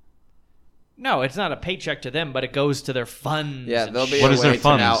 No, it's not a paycheck to them, but it goes to their funds. Yeah, and there'll be What a is their way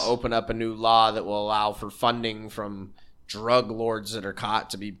to now funds? open up a new law that will allow for funding from drug lords that are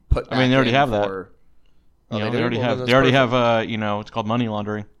caught to be put back I mean, they already in have that. for- You know, they they do? already Well, have. then They already that's have. It's called money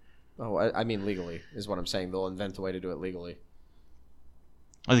laundering. Oh, I mean legally is what I'm saying. They'll invent a way to do it legally.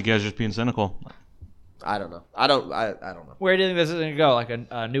 I think you guys are just being cynical. I don't know. I don't know. Where do you think this is going to go? Like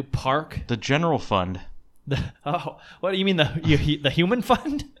a new park? The general fund. What do you mean the human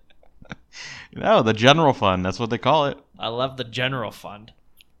fund? No, the general fund. That's what they call it. I love the general fund.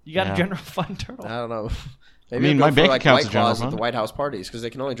 You got Yeah. a general fund, Turtle? I don't know. I Maybe mean, they'll my go bank for, like, account's White a general Claws at fund. the White House parties because they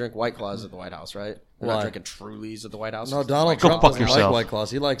can only drink White Claws at the White House, right? They're Why? not drinking Trulies at the White House. No, It's Donald Go Trump fuck doesn't yourself. like White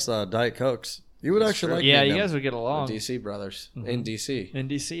Claws. He likes Diet Cokes. You would That's actually true. like Yeah, meeting you him. guys would get the along. DC brothers in DC. In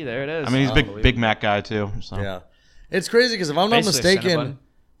DC, there it is. I mean, he's a big Unbelievable. Mac guy too. So. Yeah, it's crazy because if I'm not Basically a mistaken, Cinnabon.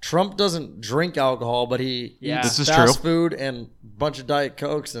 Trump doesn't drink alcohol, but he Yeah. eats This is fast true. food and a bunch of Diet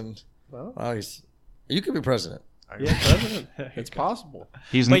Cokes, and Well, you could be president. yeah, president. It's possible.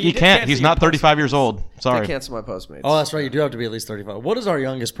 He's But you he did can't. cancel He's your not 35 years old. They Sorry, cancel my Postmates. Oh, that's right. You do have to be at least 35. What is our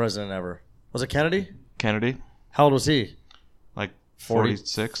youngest president ever? Was it Kennedy? Kennedy. How old was he? Like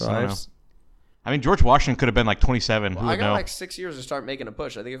 46. I don't know. 45? I mean, George Washington could have been like 27. Well, Who I would got know? like 6 years to start making a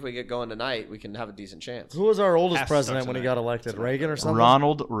push. I think if we get going tonight, we can have a decent chance. Who was our oldest Has to president start when he tonight. got elected? Reagan or something?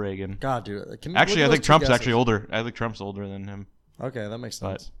 Ronald Reagan. God, dude. Can you Actually, I look at think those two Trump's guesses? actually older. I think Trump's older than him. Okay, that makes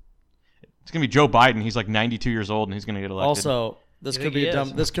But sense. it's gonna be Joe Biden. He's like 92 years old, and he's gonna get elected. Also, this You could think be he a is?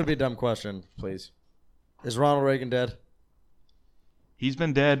 dumb. This could be a dumb question. Please. Is Ronald Reagan dead? he's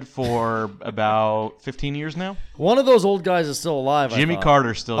been dead for about 15 years now. One of those old guys is still alive. I Jimmy thought.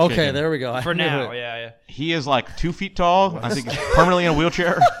 Carter's still Okay, kicking. there we go. I For knew now, it. yeah. He is like 2 feet tall. I think he's permanently in a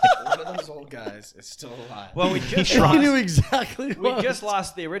wheelchair. One of those old guys is still alive. Well, we just shrunk. I knew lost, exactly. we what. just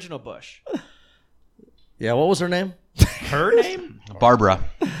lost the original Bush. Yeah, what was her name? Her name? Barbara.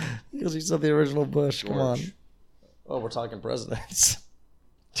 Because he said the original Bush. Come on. George. Oh, we're talking presidents.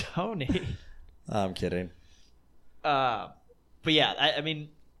 Tony. I'm kidding. But yeah, I mean,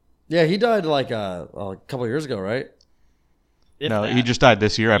 Yeah, he died like a couple years ago, right? if No, that. he just died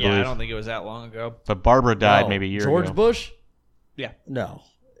this year, I Yeah, believe. I don't think it was that long ago. But Barbara died No. maybe a year George ago. Bush? Yeah. No,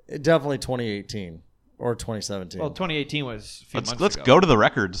 definitely 2018 or 2017. Well, 2018 was a few months Let's ago. go to the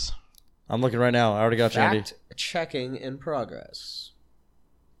records. I'm looking right now. I already got you, Andy. Fact checking in progress.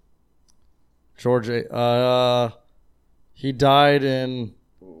 George. He died in.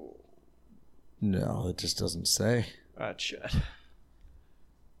 No, it just doesn't say. Shit.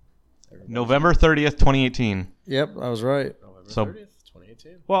 November 30th, 2018. Yep, I was right. November So- 30th,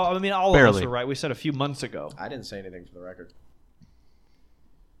 2018. Well, I mean, all of Barely. us were right. We said a few months ago. I didn't say anything for the record.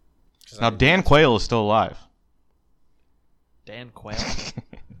 'Cause I Now, didn't- Dan Quayle is still alive. Dan Quayle.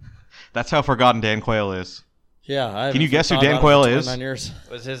 That's how forgotten Dan Quayle is. Yeah. Can you guess who Dan Quayle is? 9 years.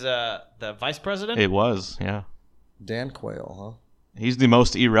 Was his the vice president? It was, yeah. Dan Quayle, He's the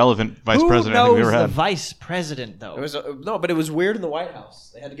most irrelevant vice Who president I think we knows ever the had. vice president though? It was no, but it was weird in the White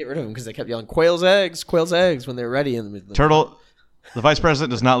House. They had to get rid of him because they kept yelling "Quail's eggs, Quail's eggs" when they were ready. Turtle, the vice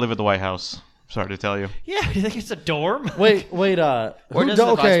president does not live at the White House. Sorry to tell you. Yeah, you think it's a dorm? huh? Wait. Where who does the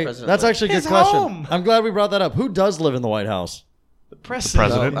vice okay, president that's live? actually a good His question. home. I'm glad we brought that up. Who does live in the White House? The president.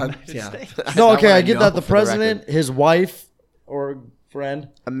 president? of the United Yeah. States. No, That okay, one I get know that. The for the president, record. his wife or friend.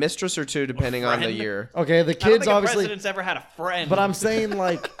 A mistress or two, depending on the Friend? year. Okay, the I don't kids think a obviously. president's ever had a friend. But I'm saying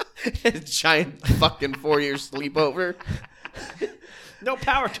like, Giant fucking 4-year sleepover. no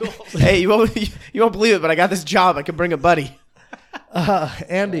power tools. Hey, you won't believe it, but I got this job. I can bring a buddy.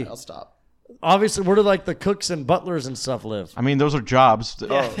 Andy. I'll stop. Obviously, where do like the cooks and butlers and stuff live? I mean, those are jobs.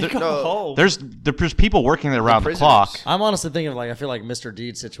 Yeah, they go no. home. There's people working there around the prisoners. clock. I'm honestly thinking of like I feel like Mr.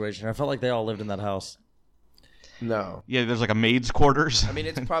 Deed's situation. I felt like they all lived in that house. No. Yeah, there's like a maid's quarters. I mean,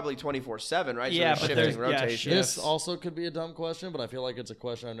 it's probably 24/7, right? Yeah, so but there's shifting there's- yeah, rotation. shifts. This also could be a dumb question, but I feel like it's a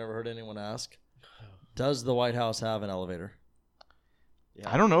question I've never heard anyone ask. Does the White House have an elevator?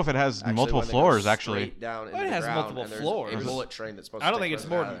 I don't know if it has Actually, multiple when they go floors, straight actually. Down into Well, it the has ground, multiple and there's floors. A bullet train that's supposed I don't to think take it's us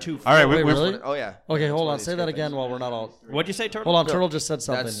more out than of 2 there. All right, Wait, we're- really? Oh yeah. Okay, hold on. That's Say one that of the again escape while routes. we're not all. What'd you say, Turtle? Hold on, Turtle just said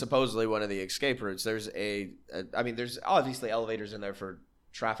something. That's supposedly one of the escape routes. There's I mean, there's obviously elevators in there for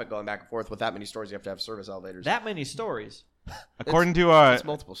traffic going back and forth. With that many stores, you have to have service elevators. That many stories. According to It's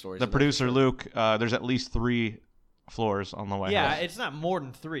multiple stories. the in there. producer Luke, there's at least 3 floors on the White Yeah, House. it's not more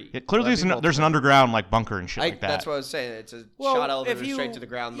than 3. Clearly, That'd be there's an underground like bunker and shit like that. That's what I was saying. It's a shot elevator straight to the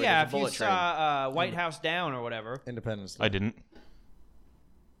ground. Like Yeah, it's if a you bullet train. saw White House Down or whatever. Independence. I didn't.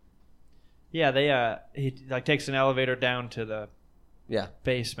 Yeah, they he like takes an elevator down to the Yeah.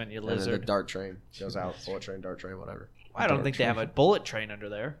 basement. You And then the lizard. dart train goes out. Bullet train, dart train, whatever. I don't think they have a bullet train under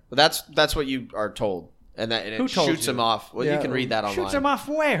there. But that's what you are told, and it Who told shoots you? him off. Well, Yeah, you can read that online. Shoots them off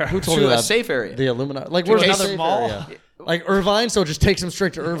where? Who told to you a that? safe area. The Illuminati. Like To where's another another mall? mall? Like Irvine, so it just takes him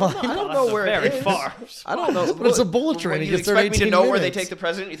straight to Irvine. I don't That's know where very it is. far. I don't know. But it's a bullet train. When He you gets there in expect me to 18 know where they minutes. take the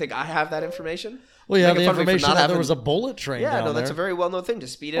president? You think I have that information? Well, you have the Making fun of me for information not that having- there was a bullet train Yeah, down no, that's there. a very well-known thing to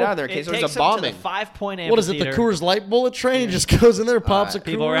speed it out of there in case It there's takes a them to bombing. the 5-point What is it, the amphitheater. Coors Light bullet train? He just goes in there, pops a Coors.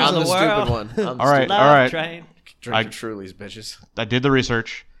 People around I'm the the world. stupid one. I'm the All right, stupid- all right. Train. Drink your Trulies, bitches. I did the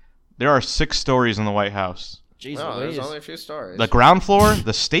research. There are 6 stories in the White House. Jeez No, there's Louise. only a few stories. The ground floor,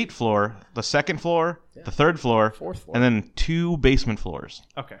 the state floor, the second floor, the third floor, Fourth floor. and then 2 basement floors.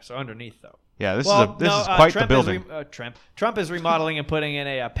 Okay, so underneath though. Yeah, this Well, is quite Trump the building. Trump is remodeling and putting in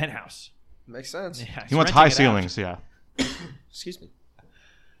a penthouse. Makes sense. Yeah, He he's wants renting high it out. ceilings. Yeah. Excuse me.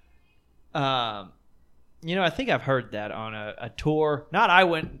 I think I've heard that on a tour. Not I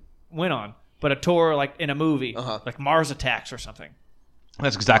went on, but a tour like in a movie, like Mars Attacks or something.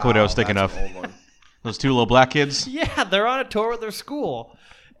 That's exactly what I was thinking That's of. an old one. Those 2 little black kids. Yeah, they're on a tour with their school,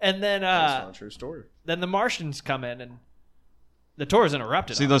 and then That's not a true story. then the Martians come in and the tour is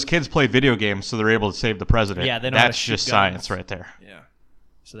interrupted. See, those kids play video games, so they're able to save the president. Yeah, they know how to That's shoot just guns. science right there. Yeah.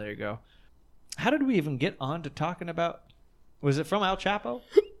 So there you go. How did we even get on to talking about? Was it from El Chapo?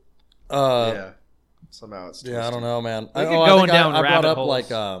 Yeah. Somehow it's Yeah, I don't know, man. We could I go think down I brought rabbit up holes.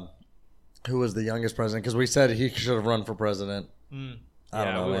 like who was the youngest president because we said he should have run for president. I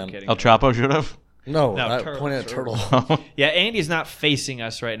don't know, we were man. kidding. El Chapo should have. No, No, I Turtle. pointed at Turtle. Yeah, Andy's not facing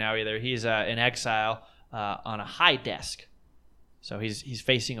us right now either. He's in exile on a high desk, so he's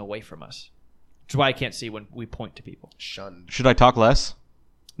facing away from us. Which is why I can't see when we point to people. Shunned. Should I talk less?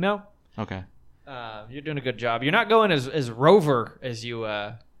 No, Okay. you're doing a good job. You're not going as rover as you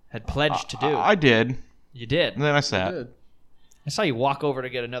had pledged to do. I did. You did. And then I sat. Good. I saw you walk over to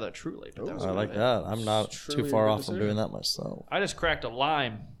get another Truly. But that was I about like it. that. I'm not Truly too a far good off from decision. doing that myself. I just cracked a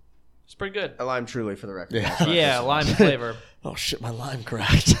lime. It's pretty good. A lime Truly for the record. Yeah. Yeah, lime flavor. Oh shit, my lime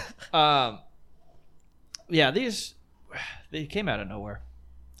cracked. Yeah, they came out of nowhere.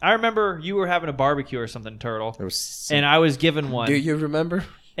 I remember you were having a barbecue or something, Turtle, It was. and I was given one. Do you remember?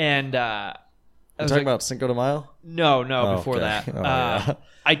 And I I'm was talking like, about Cinco de Mayo. no, Oh, before okay. that. Oh, yeah.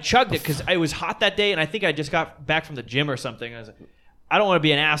 I chugged it because it was hot that day, and I think I just got back from the gym or something. I was like, I don't want to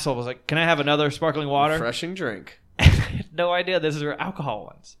be an asshole. I was like, can I have another sparkling water? Refreshing drink. I had no idea this is alcohol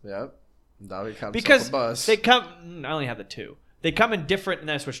ones. Yep. Now he comes Because off a bus. they come, I only have the 2. They come in different, and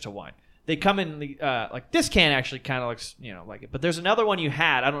then I switched to wine. They come in the, like this can actually kind of looks, like it. But there's another one you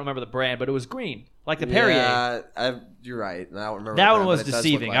had. I don't remember the brand, but it was green, like the Perrier. Yeah, you're right. I don't remember. That what one brand, was but it does look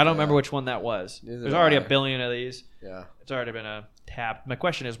deceiving. like I don't it, remember yeah. which one that was. Neither There's do already I. a billion of these. Yeah. It's already been tapped. My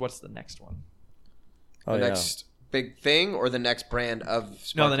question is, what's the next one? Oh The yeah. next big thing or the next brand of No,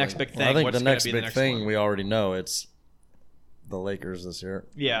 sparkling? the next big thing. Well, I think What's the gonna next be big next thing one? we already know it's the Lakers this year.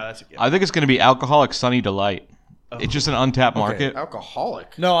 Yeah, that's a good. I think it's going to be Alcoholic Sunny Delight. It's just an untapped market.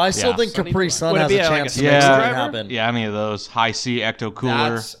 Alcoholic. No, I still Yeah. think Capri Sun Would it has be a like a chance to space make something driver? happen. Yeah, any of those. High C Ecto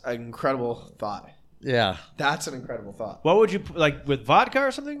Cooler. That's an incredible thought. Yeah. That's an incredible thought. What would you like with vodka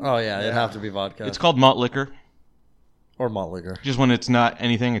or something? Oh yeah, it'd have to be vodka It's called malt liquor. or malt liquor. Just when it's not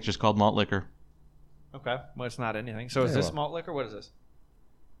anything, it's just called malt liquor. Okay, well it's not anything. So is Yeah, this well. malt liquor? What is this?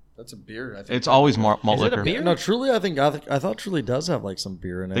 That's a beer. I think It's always malt Is it a liquor. beer? No, Truly, I thought Truly does have like some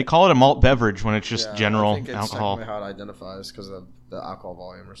beer in it. They call it a malt beverage when it's just Yeah, general I think it's alcohol. technically how it identifies because of the alcohol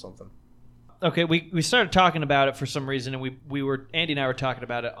volume or something. Okay, we started talking about it for some reason, and we were Andy and I were talking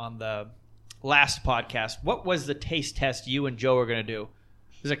about it on the last podcast. What was the taste test you and Joe were going to do?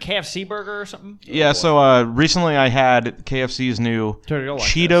 Is it a KFC burger or something? Yeah, so recently I had KFC's new Turtle, you'll like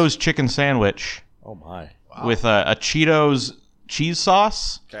Cheetos chicken sandwich Oh my. with a Cheetos cheese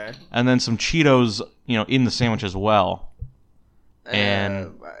sauce Okay. and then some Cheetos, in the sandwich as well.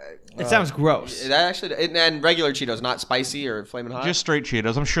 And It sounds gross. That actually and regular Cheetos, not spicy or flaming hot. just straight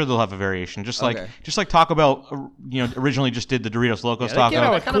Cheetos. I'm sure they'll have a variation, just like Okay. Taco Bell. Originally just did the Doritos Locos Yeah, they came out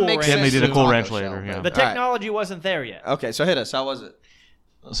Taco. with That kinda Cool makes Ranch. Then they did a sense Cool to Ranch Taco later. Shell, Yeah. but- The All right. technology wasn't there yet. Okay, so hit us. How was it?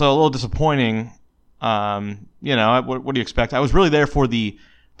 So a little disappointing. What do you expect? I was really there for the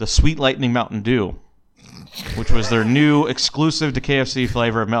Sweet Lightning Mountain Dew, which was their new exclusive to KFC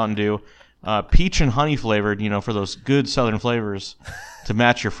flavor of Mountain Dew, peach and honey flavored. For those good Southern flavors to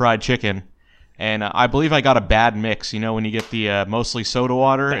match your fried chicken. And I believe I got a bad mix. When you get the mostly soda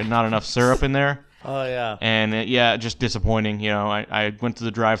water and not enough syrup in there. Oh yeah. And just disappointing. I went to the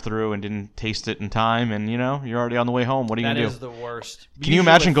drive-thru and didn't taste it in time, and you're already on the way home. What are you That gonna is do? the worst. Can you Usually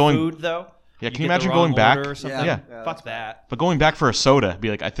imagine with going- food though? Yeah, can get you the imagine wrong going back? order or something? Yeah. Fuck that. But going back for a soda, be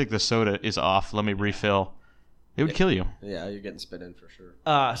like, I think the soda is off. Let me refill. It would kill you. Yeah, you're getting spit in for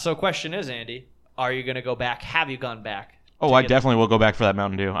sure. So question is, Andy, are you going to go back? Have you gone back? Oh, to I get- definitely will go back for that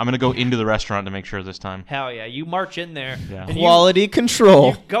Mountain Dew. I'm gonna go into the restaurant to make sure this time. Hell yeah. You march in there. Yeah. And Quality control.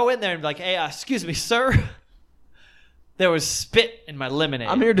 you go in there and be like, hey, excuse me, sir. There was spit in my lemonade.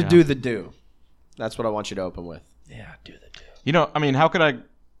 I'm here to Yeah. do the do. That's what I want you to open with. Yeah, do the do. I mean, how could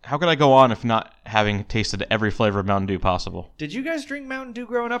I go on if not having tasted every flavor of Mountain Dew possible? Did you guys drink Mountain Dew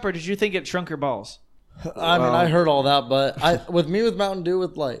growing up, or did you think it shrunk your balls? I mean, I heard all that, but with Mountain Dew,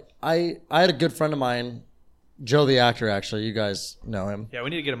 I had a good friend of mine, Joe the actor. Actually, you guys know him. Yeah,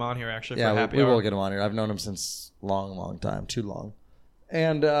 we need to get him on here actually. for Yeah, happy we hour. will get him on here. I've known him since long time, too long.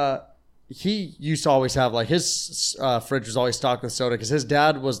 And he used to always have his fridge was always stocked with soda because his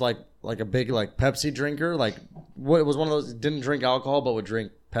dad was like a big Pepsi drinker. What was one of those didn't drink alcohol but would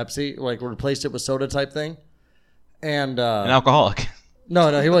drink Pepsi, replaced it with soda type thing. And An alcoholic.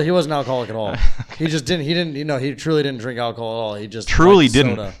 no, he wasn't alcoholic at all. He just didn't. He truly didn't drink alcohol at all. He just Truly liked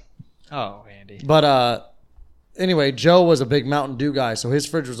didn't. soda. Oh, Andy. But anyway, Joe was a big Mountain Dew guy, so his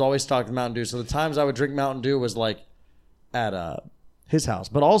fridge was always stocked with Mountain Dew. So the times I would drink Mountain Dew was at his house,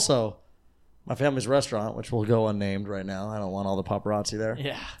 but also my family's restaurant, which will go unnamed right now. I don't want all the paparazzi there.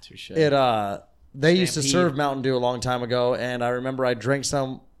 Yeah. Touche. They used to Stampede. serve Mountain Dew a long time ago, and I remember I drank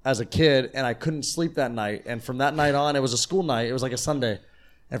some as a kid, and I couldn't sleep that night. And from that night on, it was a school night. It was like a Sunday.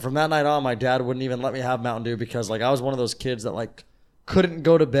 And from that night on, my dad wouldn't even let me have Mountain Dew because I was one of those kids that couldn't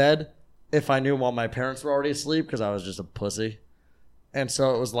go to bed if I knew while my parents were already asleep because I was just a pussy. And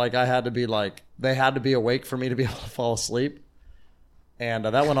so it was I had to be they had to be awake for me to be able to fall asleep. And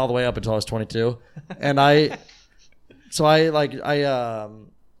that went all the way up until I was 22. And I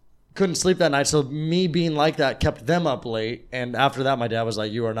couldn't sleep that night. So me being like that kept them up late. And after that, my dad was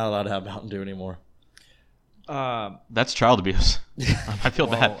like, you are not allowed to have Mountain Dew anymore. That's child abuse. I feel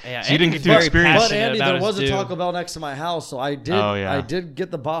bad. yeah, So you didn't get Andy's to very experience. But passionate Andy, about there his was a Dew. Taco Bell next to my house. So I did, Oh, yeah. I did get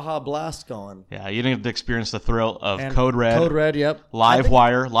the Baja Blast going. Yeah, you didn't get to experience the thrill of And Code Red. Code Red, yep.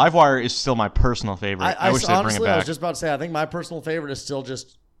 Livewire. Livewire is still my personal favorite. I wish they'd bring it honestly, I back. was just about to say, I think my personal favorite is still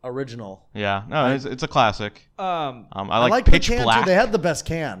just original. Yeah, no, it's a classic. I like the Pitch can Black. too. They had the best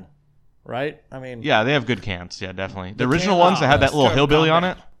can, right? I mean, Yeah, they have good cans. Yeah, definitely. The The original can- ones that had that let's little go hillbilly calm on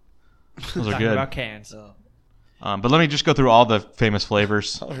down. it. Those are Talking good. about cans. But let me just go through all the famous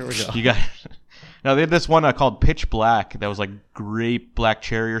flavors. Oh, here we go. You got. Now they had this one called Pitch Black that was like grape black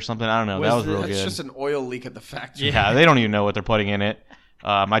cherry or something. I don't know. That was real That's good. just an oil leak at the factory. Yeah, they don't even know what they're putting in it.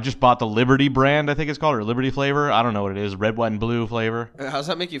 I just bought the Liberty brand, I think it's called, or Liberty flavor. I don't know what it is. Red, white, and blue flavor. How's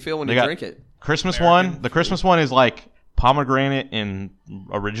that make you feel when They you got- drink it? Christmas one. The Christmas one is like pomegranate and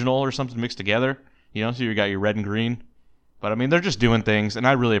original or something mixed together. So you got your red and green. But I mean, they're just doing things, and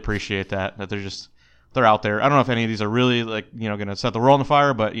I really appreciate that they're out there. I don't know if any of these are really going to set the world on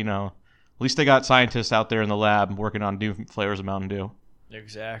fire, but at least they got scientists out there in the lab working on new flavors of Mountain Dew.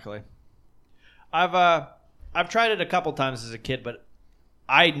 Exactly. I've I've tried it a couple times as a kid, but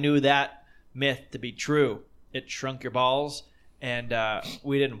I knew that myth to be true. It shrunk your balls, and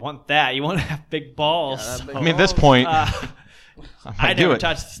we didn't want that. You want to have big balls. Yeah, that big I mean, at this point, I I do never it.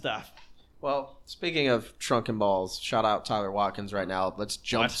 touched the stuff. Well, speaking of shrunken balls, shout out Tyler Watkins right now. Let's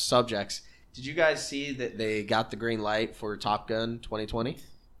jump What? subjects. Did you guys see that they got the green light for Top Gun 2020?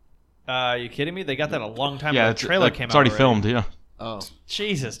 Are you kidding me? They got that a long time Yeah, ago. The it's, trailer came it's out already already. filmed. Yeah, Oh,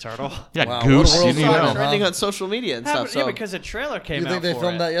 Jesus, Turtle. yeah, Wow, Goose. what a You world didn't size, know. huh? trending on social media and stuff. Yeah, So because the trailer came You out think they for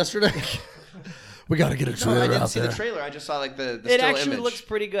filmed it. that yesterday? We got to get a no, I trailer didn't out see there. the trailer. I just saw like the It still actually image. looks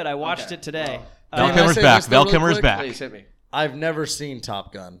pretty good. I watched Okay. it today. Val Can I Kilmer's say back. this Val really Kilmer's quick? back. Please hit me. I've never seen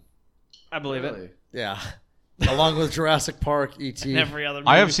Top Gun. I believe Really? it. Yeah. Along with Jurassic Park, E.T. And every other movie.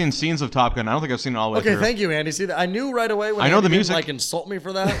 I have seen scenes of Top Gun. I don't think I've seen it all the way Okay, through. thank you, Andy. See, I knew right away when I know Andy the didn't, music. like insult me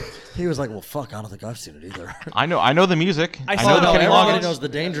for that. He was like, "Well, fuck, I don't think I've seen it either." I know the music. I I saw know it the on Kenny everybody Everybody Loggins. knows the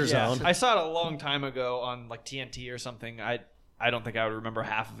Danger Yeah. Zone. I saw it a long time ago on like TNT or something. I don't think I would remember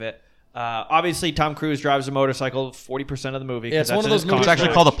half of it. Obviously, Tom Cruise drives a motorcycle 40% of the movie. Yeah, 'cause it's one that's of in those his movies It's actually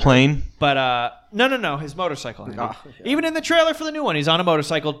contract. called a plane. But no, his motorcycle. Andy. Ah, Even in the trailer for the new one, he's on a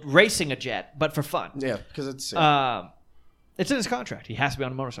motorcycle racing a jet, but for fun. Yeah, because it's It's in his contract. He has to be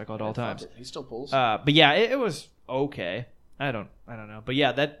on a motorcycle at all times. He still pulls. But yeah, it was okay. I don't know. But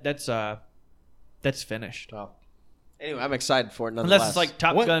yeah, that's finished. Well, anyway, I'm excited for it nonetheless. Unless it's like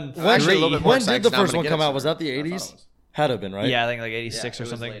Top When, Gun when, Actually, a little 3. bit more when did excited the 'cause now I'm first gonna one get come it out? soon. Was that the I thought it 80s? was. Had to have been, right? Yeah, I think like Yeah, 86 it or was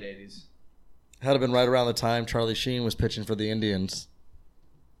something. late 80s. Had to have been right around the time Charlie Sheen was pitching for the Indians.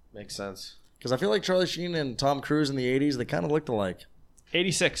 Makes sense. Because I feel like Charlie Sheen and Tom Cruise in the 80s, they kind of looked alike.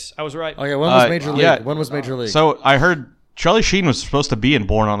 86. I was right. Okay, when was Uh, Major League? yeah. When was Major League? So I heard Charlie Sheen was supposed to be in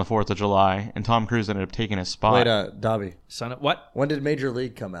Born on the 4th of July, and Tom Cruise ended up taking his spot. Wait, Dobby. Son of what? When did Major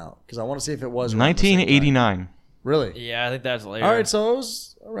League come out? Because I want to see if it was around the same time. 1989. Really? Yeah, I think that's later. All right, so it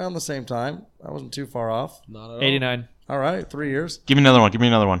was around the same time. I wasn't too far off. Not at all. 89. All right, 3 years. Give me another one. Give me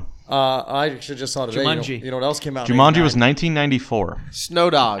another one. I actually just saw today. Jumanji. You know what else came out? in Jumanji was 89? 1994. Snow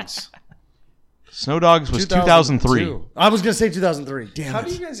Dogs. Snow Dogs was 2003. 2002. I was gonna say 2003. Damn How it.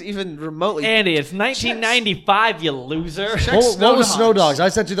 do you guys even remotely? Andy, it's 1995, you loser. What was Snow Dogs? I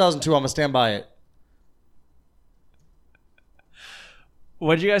said 2002. I'm gonna stand by it.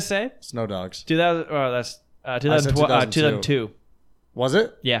 What did you guys say? Snow Dogs. 2000. Oh, that's 2002. 2002. Was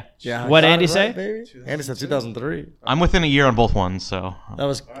it? Yeah. Yeah. I What got Andy it right, say? baby? Andy said 2003. I'm within a year on both ones, so That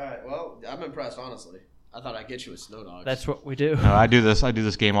was. All right. Well, I'm impressed, honestly. I thought I'd get you with Snow Dogs. That's what we do. I do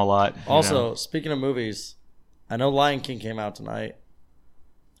this game a lot. you Also, know. speaking of movies, I know Lion King came out tonight.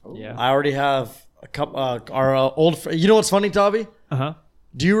 Yeah. I already have a couple. Our old. You know what's funny, Dobby? Uh huh.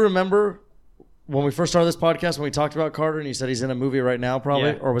 Do you remember when we first started this podcast when we talked about Carter and you said he's in a movie right now,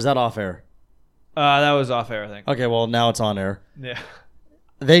 probably, Yeah. or was that off air? That was off air, I think. Okay, well now it's on air. Yeah.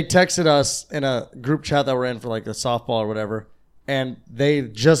 They texted us in a group chat that we're in for like the softball or whatever, and they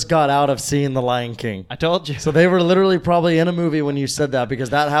just got out of seeing The Lion King. I told you. So they were literally probably in a movie when you said that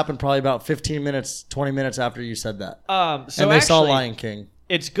because that happened probably about 15 minutes, 20 minutes after you said that. So and they saw actually, Lion King.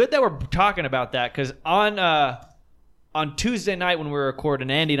 it's good that we're talking about that because on Tuesday night when we were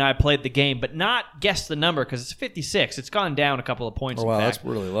recording, Andy and I played the game, but not guess the number because it's 56. It's gone down a couple of points. Oh, in wow, fact. that's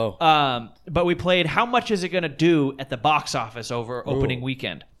really low. But we played how much is it going to do at the box office over opening Ooh.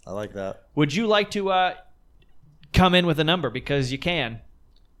 weekend? I like that. Would you like to come in with a number because you can?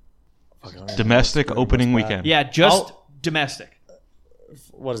 Domestic opening weekend. Yeah, just domestic.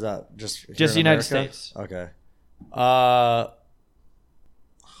 What is that? Just here Just in United America? States. Okay.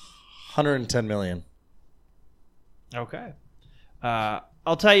 110 million. Okay.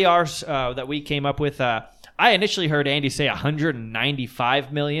 I'll tell you ours that we came up with. I initially heard Andy say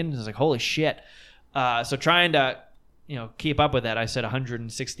 195 million. I was like, holy shit. So trying to, keep up with that, I said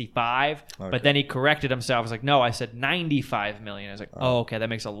 165. Okay. But then he corrected himself. I was like, no, I said 95 million. I was like, oh, okay, that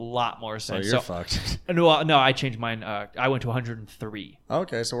makes a lot more Oh, sense. you're So fucked. no, I changed mine. I went to 103.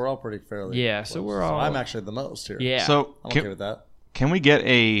 Okay, so we're all pretty fairly. Yeah, so close. we're all- I'm actually the most here. Yeah. So I'm okay can, with that. can we get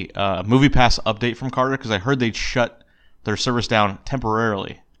a movie pass update from Carter? Because I heard they'd shut their service down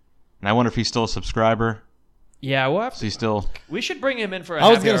temporarily, and I wonder if he's still a subscriber. Yeah, we'll have Is to, he still? we should bring him in for a I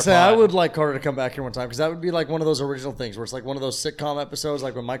was happy gonna hour say I pod. would like Carter to come back here one time because that would be like one of those original things where it's like one of those sitcom episodes,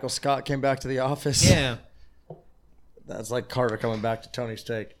 like when Michael Scott came back to the office. Yeah. That's like Carter coming back to Tony's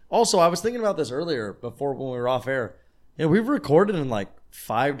Take. Also, I was thinking about this earlier before when we were off air. We've recorded in like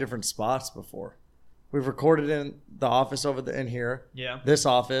 5 different spots before. We've recorded in the office in here. Yeah. This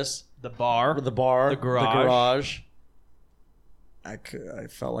office, The bar. the bar, The garage. I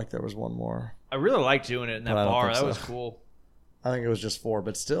felt like there was one more. I really liked doing it in that But I don't bar. think That so. was cool. I think it was just 4,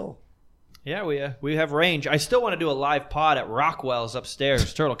 but still. Yeah, we have range. I still want to do a live pod at Rockwell's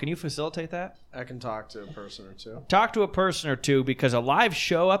upstairs. Turtle, can you facilitate that? I can talk to a person or two. Talk to a person or two, because a live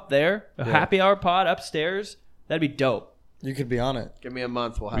show up there, a happy hour pod upstairs, that'd be dope. You could be on it. Give me a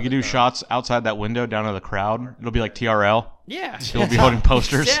month. We'll have We could it do done. shots outside that window down to the crowd. It'll be like TRL. Yeah. We'll be holding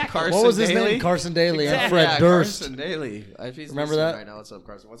posters. Exactly. Carson What was his Daly? name? Carson Daly and Exactly. Fred Yeah, Durst. Carson Daly. If he's Remember listening that? right now? What's up,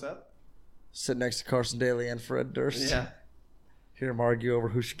 Carson? What's up? Sit next to Carson Daly and Fred Durst. Hear them argue over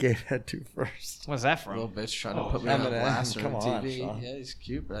who she gave head to first. What's that Little from? bitch trying to put me on a Eminem. blaster Come on on, TV. Sean. Yeah, he's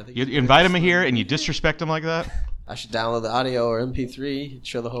cute, but I think You he's invite him pretty here slim. and you disrespect him like that? I should download the audio or MP3,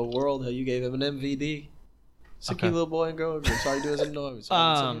 show the whole world how you gave him an MVD. It's a cute little boy and girl. It's all you do is annoy me. So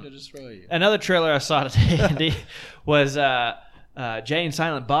I'm here to destroy you. Another trailer I saw today, Andy, was Jay and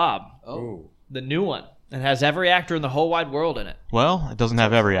Silent Bob, Oh. the new one. It has every actor in the whole wide world in it. Well, it doesn't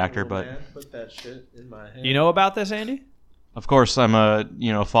have every actor, but Put that shit in my head. You know about this, Andy? of course I'm a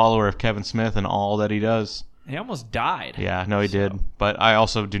follower of Kevin Smith and all that he does. He almost died. Yeah, no, he did. But I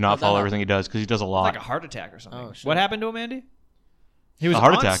also do not How'd that follow happen? everything he does because he does a lot. Like a heart attack or something. Oh, shit. What happened to him, Andy? He was A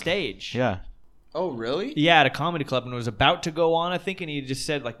heart on attack. stage. Yeah. Oh, really? Yeah, at a comedy club, and was about to go on, I think, and he just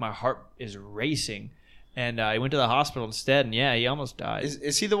said, like, my heart is racing. And he went to the hospital instead, and yeah, he almost died.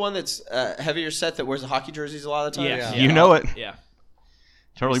 Is he the one that's heavier set that wears the hockey jerseys a lot of the time? Yes. You know it. Yeah.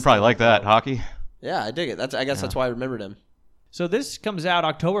 Totally probably like that, hockey. Yeah, I dig it. I guess that's why I remembered him. So this comes out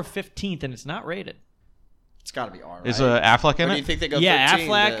October 15th, and it's not rated. It's got to be R, right? Is Affleck Or in do you it? think they go Yeah, 13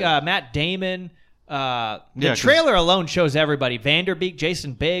 Affleck, to- Matt Damon. The Yeah, 'cause- trailer alone shows everybody. Vanderbeek,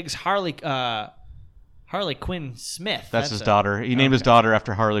 Jason Biggs, Harley Quinn Smith. That's his a- daughter. He named his daughter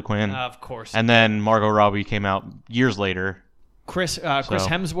after Harley Quinn. Of course. And then Margot Robbie came out years later. Chris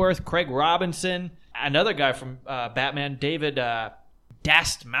Hemsworth, Craig Robinson, another guy from Batman, David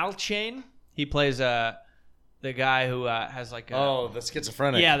Dastmalchian. He plays the guy who has like a... Oh, the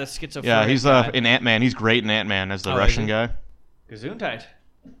schizophrenic. yeah, the schizophrenic Yeah, he's guy. in Ant-Man. He's great in Ant-Man as the Oh, is Russian he? guy. Gesundheit.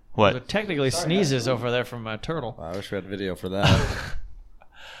 What? Technically sneezes over there from a turtle. I wish we had video for that.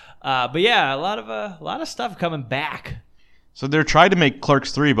 But yeah, a lot of stuff coming back. So they're trying to make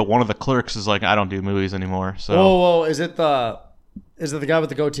Clerks 3, but one of the clerks is like, I don't do movies anymore. So Whoa! Is it the guy with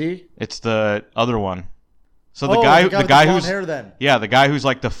the goatee? it's the other one. So Oh, the guy with the who's blonde hair then. yeah, the guy who's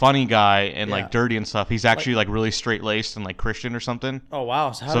like the funny guy and Yeah. like dirty and stuff. He's actually like really straight laced and like Christian or something. Oh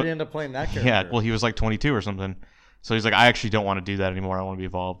wow! So how So- did he end up playing that character? Yeah, well, he was like 22 or something. So he's like, I actually don't want to do that anymore. I want to be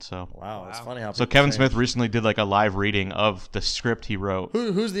involved. So Wow, it's funny how. so people Kevin change. Smith recently did like a live reading of the script he wrote.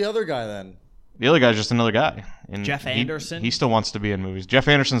 Who's the other guy then? The other guy's just another guy. And Jeff he- Anderson? He still wants to be in movies. Jeff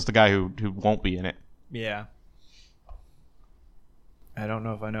Anderson's the guy who won't be in it. Yeah. I don't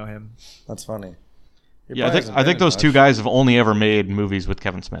know if I know him. That's funny. He Yeah, I probably think hasn't I think been in those two much. guys have only ever made movies with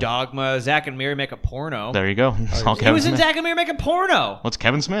Kevin Smith. Dogma, Zach and Miri make a porno. There you go. It's all He Kevin was in Smith. Zach and Miri making porno. What's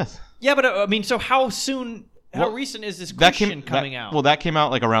Kevin Smith? Yeah, but I mean, so how soon? How Well, recent is this Christian coming out? Well, that came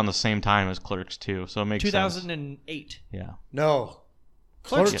out like around the same time as Clerks 2, so it makes sense. 2008. Yeah. No.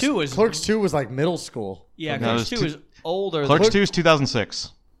 Clerks 2 was Clerks 2 was like middle school. yeah. No, Clerks it 2 was is older. Clerks than, 2 is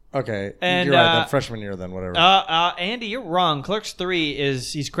 2006. Okay, And, you're right. uh, Then freshman year, then whatever. Andy, you're wrong. Clerks 3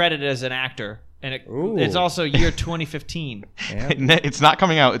 he's credited as an actor, and Ooh. it's also year 2015. It's not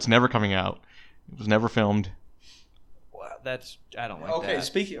coming out. It's never coming out. It was never filmed. Wow, I don't like Okay,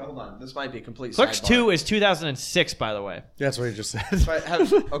 that. hold on. This might be a complete Clerks sidebar. 2 is 2006, by the way. That's what he just said. If I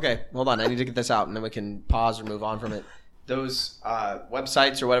have- okay, hold on. I need to get this out, and then we can pause or move on from it. Those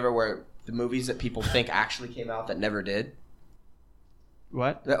websites or whatever where the movies that people think actually came out that never did.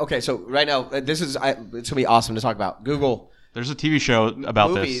 What? Okay, so right now, it's going to be awesome to talk about. Google There's a TV show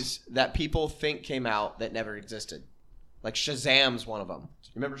about movies this. that people think came out that never existed. Like Shazam's one of them.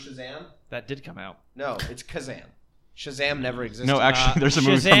 Remember Shazam? That did come out. No, it's Kazam. Shazam never existed. No, actually, there's a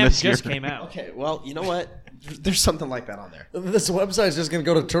movie Shazam from this year. just came out. Okay, well, you know what? There's something like that on there. This website's just gonna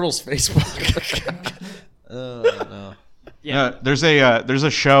go to Turtle's Facebook. No. Yeah. No, there's a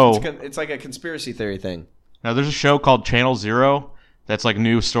show. It's like a conspiracy theory thing. Now there's a show called Channel Zero that's like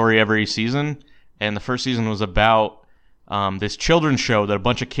new story every season, and the first season was about this children's show that a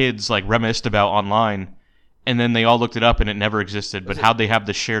bunch of kids like reminisced about online, and then they all looked it up and it never existed. But how'd they have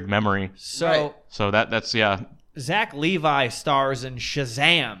this shared memory? So Right. So that's yeah. Zach Levi stars in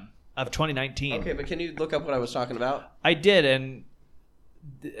Shazam of 2019. Okay, but can you look up what I was talking about? I did, and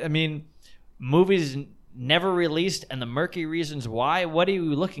I mean, movies never released and the murky reasons why. What are you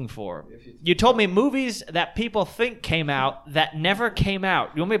looking for? You told me movies that people think came out that never came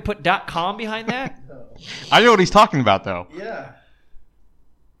out. You want me to put .com behind that? I know what he's talking about though. Yeah.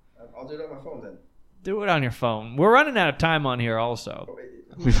 I'll do it on my phone then. Do it on your phone. We're running out of time on here also.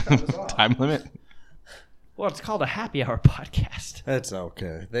 Time limit. Well, it's called a happy hour podcast. It's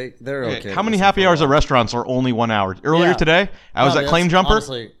okay. They're okay. How many happy hours at restaurants are only 1 hour? Earlier Yeah. today, I was at Claim Jumper.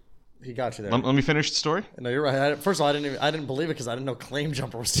 Honestly, he got you there. Let me finish the story. No, you're right. First of all, I didn't believe it because I didn't know Claim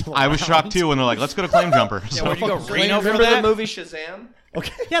Jumper was still. I was around. shocked too when they're like, "Let's go to Claim Jumper." So- Where'd you go, Claim Reno for Remember that? the movie Shazam?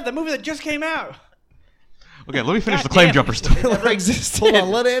 Okay. Yeah, the movie that just came out. okay, let me finish God the Claim damn. Jumper story. Never existed. Hold on.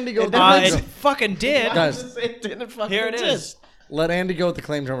 Let Andy go with the It Claim Jumper. fucking did. Guys, It didn't fucking Here it is. exist. let Andy go with the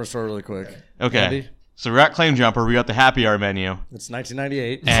Claim Jumper story really quick. Okay, Andy, so we're at Claim Jumper. We got the happy hour menu, it's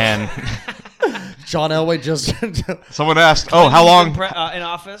 1998. and John Elway just. someone asked, "Oh, how long?" In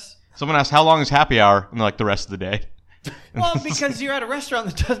office? Someone asked, "How long is happy hour?" And they're like, "The rest of the day." Well, because you're at a restaurant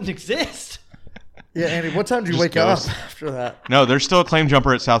that doesn't exist. Yeah, Andy, what time did you Just wake goes. up after that? No, there's still a Claim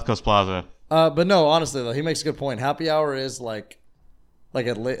Jumper at South Coast Plaza. But no, honestly though, he makes a good point. Happy hour is like at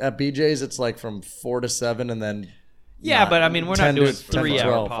BJ's, it's like from 4 to 7, and then Yeah, but I mean, we're 10 not doing to 10 to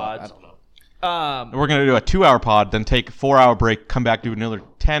 3-hour 12. pods. I don't know. We're gonna do a 2-hour pod, then take a 4-hour break, come back do another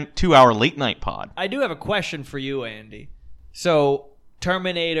 2-hour late night pod. I do have a question for you, Andy. So,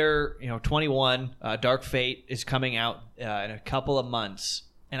 Terminator, 21, Dark Fate is coming out in a couple of months,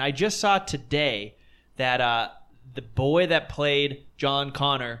 and I just saw today that the boy that played John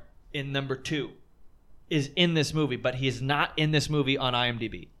Connor in number 2 is in this movie, but he is not in this movie on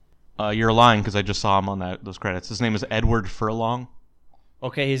IMDb. You're lying because I just saw him on those credits. His name is Edward Furlong.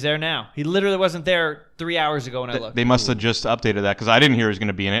 Okay, he's there now. He literally wasn't there 3 hours ago when I looked. They must have just updated that because I didn't hear he was going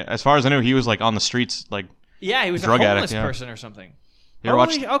to be in it. As far as I knew, he was like on the streets. Like, Yeah, he was Drug a addict, homeless yeah. person or something. you ever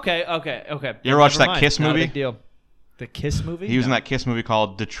watched? Okay. You ever watched Never that mind. Kiss Not a movie? big deal. The Kiss movie? He was in No. that Kiss movie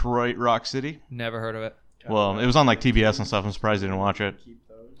called Detroit Rock City. Never heard of it. Well, it was on like TBS and stuff. I'm surprised you didn't watch it.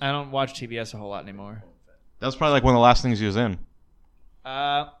 I don't watch TBS a whole lot anymore. That was probably like one of the last things he was in.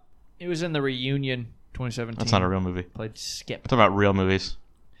 It was in the Reunion 2017. That's not a real movie. Played Skip. I'm talking about real movies.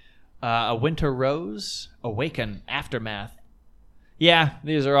 A Winter Rose, Awaken, Aftermath. Yeah,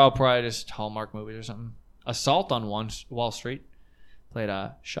 these are all probably just Hallmark movies or something. Assault on Wall Street. Played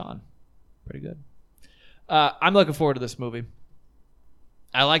Sean. Pretty good. I'm looking forward to this movie.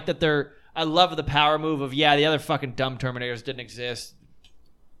 I like that I love the power move of, the other fucking dumb Terminators didn't exist.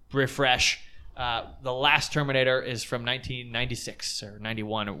 Refresh. The last Terminator is from 1996 or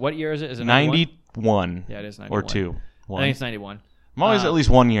 91. What year is it? Is it 91? 91. Yeah, it is 91. Or 2. I think it's 91. I'm always at least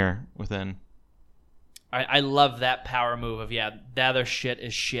 1 year within. I love that power move of, the other shit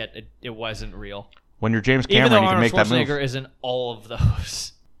is shit. It wasn't real. When you're James Even Cameron, though you can Arnold make that Schwarzenegger move. is in all of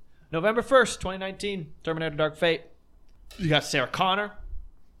those. November 1st, 2019, Terminator Dark Fate. You got Sarah Connor.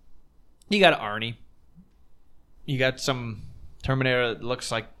 You got Arnie. You got some Terminator that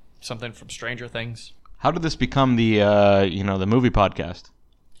looks like something from Stranger Things. How did this become the the movie podcast?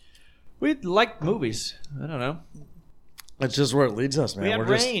 We like movies. I don't know. It's just where it leads us, man. We have we're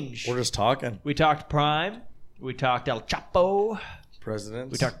range. We're just talking. We talked Prime. We talked El Chapo.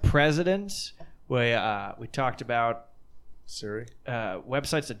 Presidents. We talked Presidents. We talked about Siri.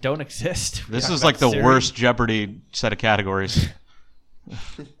 websites that don't exist. We This talked is like about the Siri. worst Jeopardy set of categories.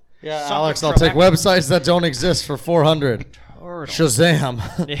 Yeah, Something Alex, I'll from take websites that don't exist for 400. Turtle.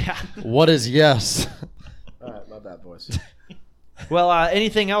 Shazam. Yeah. What is yes? All right, my bad, boys. Well,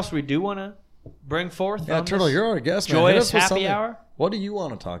 anything else we do want to bring forth? Yeah, on Turtle, this you're our guest, man. Hit joyous us with happy something. hour? What do you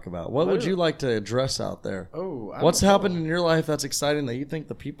want to talk about? What would you like to address out there? Oh, I What's don't know. happened in your life that's exciting that you think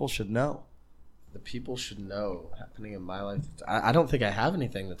the people should know? The people should know happening in my life. I don't think I have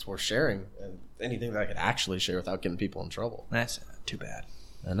anything that's worth sharing, and anything that I could actually share without getting people in trouble. That's too bad.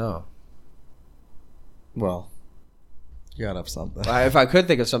 I know. Well, you gotta have something. If I could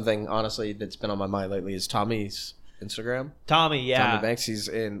think of something, honestly, that's been on my mind lately is Tommy's Instagram. Tommy, yeah. Tommy Banks. He's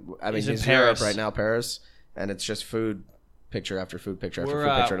in. He's in Europe Paris. right now, Paris, and it's just food picture after food picture after We're,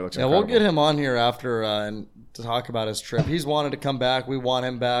 food picture. And it looks Yeah, incredible. we'll get him on here after and to talk about his trip. He's wanted to come back. We want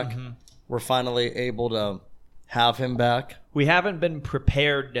him back. Mm-hmm. We're finally able to have him back. We haven't been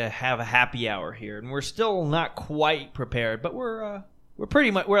prepared to have a happy hour here, and we're still not quite prepared, but we're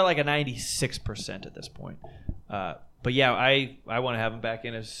pretty much like a 96% at this point. But yeah, I want to have him back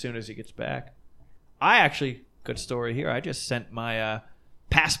in as soon as he gets back. I actually, good story here. I just sent my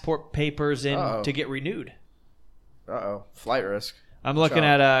passport papers in Uh-oh. to get renewed. Flight risk. I'm looking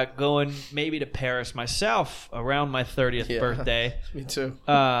Job. at going maybe to Paris myself around my 30th Yeah. birthday. Me too.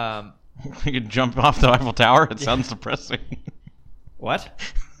 You could jump off the Eiffel Tower. It sounds depressing. What?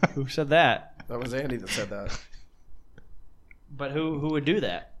 Who said that? That was Andy that said that. But who would do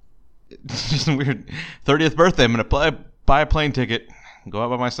that? It's just weird. 30th birthday. I'm gonna buy a plane ticket. Go out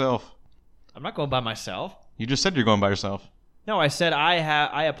by myself. I'm not going by myself. You just said you're going by yourself. No, I said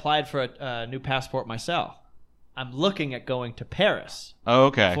I applied for a new passport myself. I'm looking at going to Paris Oh,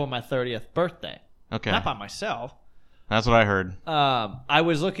 okay. for my 30th birthday. Okay. Not by myself. That's what I heard. I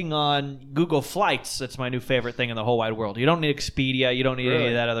was looking on Google Flights. That's my new favorite thing in the whole wide world. You don't need Expedia. You don't need any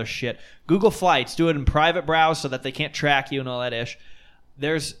of that other shit. Google Flights. Do it in private browse so that they can't track you and all that ish.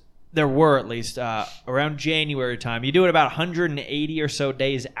 There were at least around January time. You do it about 180 or so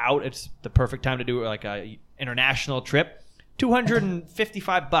days out. It's the perfect time to do like a international trip.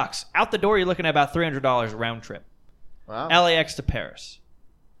 $255 out the door. You're looking at about $300 round trip. Wow. LAX to Paris.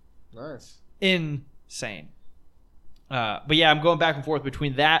 Nice. Insane. But yeah, I'm going back and forth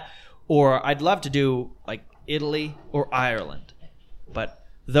between that or I'd love to do like Italy or Ireland. But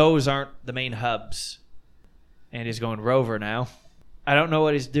those aren't the main hubs. And he's going Rover now. I don't know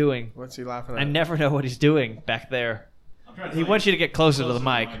what he's doing. What's he laughing at? I never know what he's doing back there. He wants you to get closer to the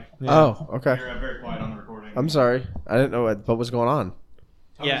mic. Oh, okay. You're very quiet on the recording. I'm sorry. I didn't know what was going on.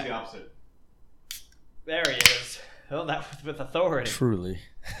 Yeah. the opposite. There he is. Oh, that was with authority. Truly.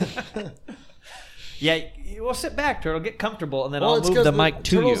 Yeah, we'll sit back, Turtle. Get comfortable, and then I'll move the mic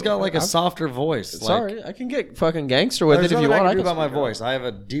to Turtle's you. got like a softer voice. Sorry, I can get fucking gangster with There's it if you nothing want. I can do can about my speak up. voice. I have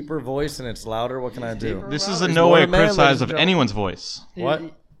a deeper voice and it's louder. What can I do? This Wow, is in he's no more way a a man, ladies criticize and of gentlemen. anyone's voice. What?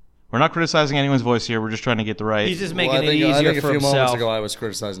 We're not criticizing anyone's voice here. We're just trying to get the right. He's just Well, making I think, it easier I think a for few himself. moments ago I was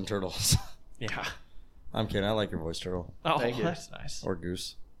criticizing turtles. Yeah. I'm kidding. I like your voice, Turtle. Oh, Thank you. that's nice. Or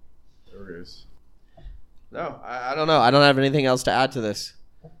Goose. No, I don't know. I don't have anything else to add to this.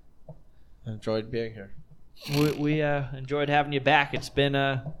 I enjoyed being here. We enjoyed having you back. It's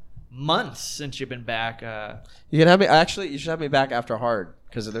been months since you've been back. You can have me. Actually, you should have me back after Hard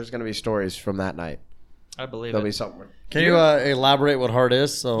because there's going to be stories from that night. I believe There'll be it. something. Can you elaborate what Heart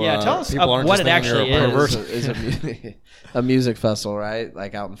is? So Yeah, tell us people aren't what just it thinking you're actually a is. pervert. Is a music festival, right?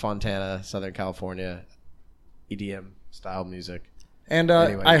 Like out in Fontana, Southern California, EDM style music. And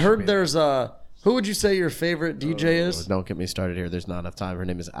Anyway, I you should heard be there's who would you say your favorite DJ is? Don't get me started here. There's not enough time. Her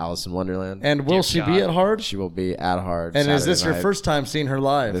name is Alice in Wonderland. And will Dear she God. be at Hard? She will be at Hard. And is this Saturday your night. first time seeing her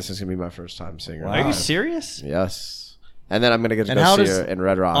live? This is gonna be my first time seeing her. Wow. Are you live. serious? Yes. And then I'm gonna get to And go how see does- her in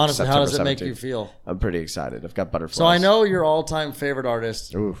Red Rock. Honestly, how does it September make you 17th. feel? I'm pretty excited. I've got butterflies. So I know your all-time favorite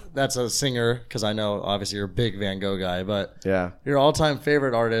artist. Oof. That's a singer, because I know obviously you're a big Van Gogh guy, but Yeah. your all-time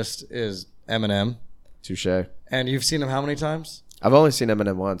favorite artist is Eminem, Touche. and you've seen him how many times? I've only seen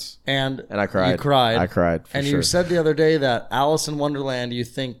Eminem once, And and I cried. You cried. I cried. For and sure. you said the other day that Alice in Wonderland you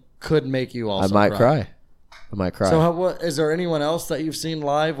think could make you also I might cry. I might cry. So what, is there anyone else that you've seen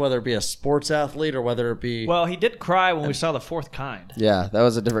live, whether it be a sports athlete or whether it be... Well, he did cry when we saw The Fourth Kind. Yeah, that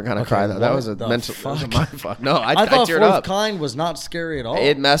was a different kind of Okay, cry. That what was a the mental. That was a fuck? mind fuck. No, I I thought teared Fourth up. Kind was not scary at all.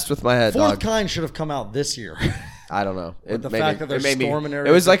 It messed with my head, Fourth dog. Kind should have come out this year. I don't know. It the made fact me, that they're it made me- storming Area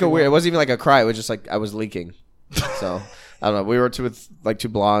It was like a 51. weird. It wasn't even like a cry. It was just like I was leaking. So I don't know. We were with like two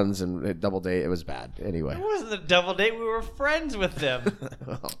blondes and a double date. It was bad. Anyway, It wasn't a double date. We were friends with them.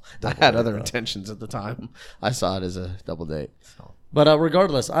 well, I had other intentions at the time. I saw it as a double date. So. But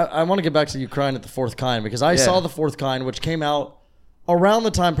regardless, I want to get back to you crying at The Fourth Kind, because I saw The Fourth Kind, which came out around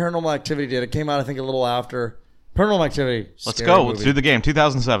the time Paranormal Activity did. It came out, I think, a little after. Paranormal Activity. Let's scary go. movie. Let's do the game.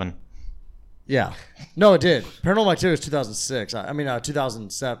 2007. Yeah. No, it did. Paranormal Activity was 2006. I mean,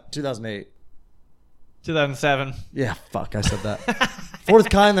 2007, 2008. 2007. Yeah, fuck, I said that. Fourth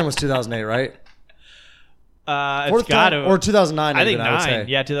Kind then was 2008, right? It's Fourth got Kind, to. or 2009. I think even, I would say. 9.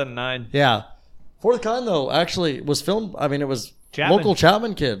 Yeah, 2009. Yeah. Fourth Kind, though, actually was filmed. I mean, it was Chapman. local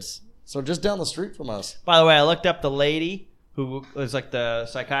Chapman kids. So just down the street from us. By the way, I looked up the lady who was like the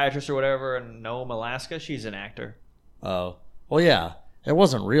psychiatrist or whatever in Nome, Alaska. She's an actor. Oh. Well, yeah. It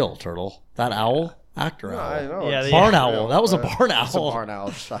wasn't real, Turtle. That owl? Actor owl. know. Yeah, the- Barn owl. That was a barn It's a owl. barn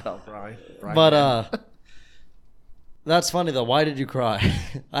owl. Shut up, Brian. But that's funny though. Why did you cry?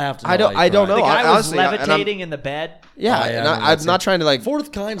 I have to know. I don't The know. guy was honestly, and I'm- levitating in the bed. Yeah, Oh, yeah, and I mean, I'm that's not it. trying to like.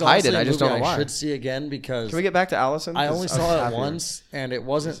 Fourth Kind's hide honestly it. I a just movie don't know why. I should see again, because Can we get back to Allison? I 'Cause only was saw it happier. once and it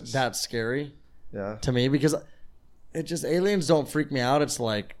wasn't that scary Yeah. to me, because it just, aliens don't freak me out. It's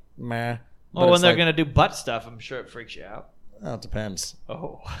like meh. But Oh, when it's they're like, gonna do butt stuff, I'm sure it freaks you out. well, it depends.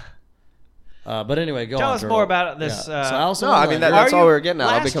 Oh, But anyway, go on. Tell us Turtle. more about this, Yeah. So Alice in no, I mean, Wonderland, that- you're- that's all we were getting at.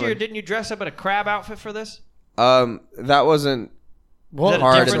 I'll Last become year, a- didn't you dress up in a crab outfit for this? That wasn't What Is that a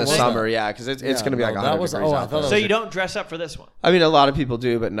hard in different the thing? summer. Yeah, because it's Yeah, going to be like no, 100 that was- degrees oh, I out thought there. that So was you don't dress up for this one. I mean, a lot of people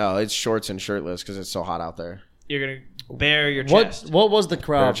do, but no, it's shorts and shirtless because it's so hot out there. You're gonna bare your What chest. what was the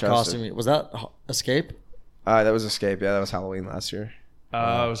crowd Bare-chested. costume? Was that Escape? That was Escape. Yeah, that was Halloween last year. It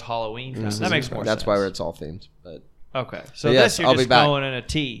was Halloween time. That makes more That's sense. why it's all themed. But Okay, so But yes, this you're I'll be just back. going in a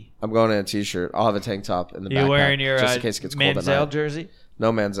tee. I'm going in a t-shirt. I'll have a tank top in the You backpack wearing your just in case it gets cold at Manziel night. jersey?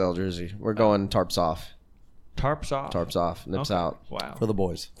 No Manziel jersey. We're going tarps off. Tarps off. Tarps off. Nips Okay. out Wow. For the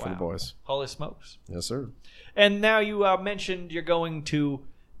boys. for the Wow. boys. Holy smokes! Yes, sir. And now you mentioned you're going to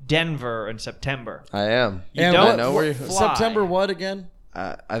Denver in September. I am. You And don't what- know where you fly. September what again?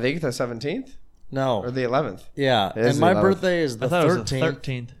 I think the 17th No. or the 11th. Yeah. It is And the my 11th. birthday is I the thought it was the 13th.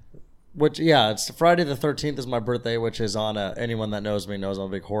 13th. Which, yeah, it's Friday the 13th is my birthday, which is on anyone that knows me knows I'm a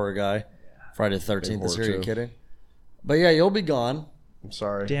big horror guy. Friday the 13th this horror year, you too. kidding? But yeah, you'll be gone. I'm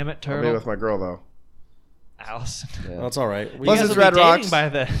sorry. Damn it, I'll be Turtle. with my girl though. Allison. Yeah. That's all right. You Plus guys it's will be Red dating Rocks. by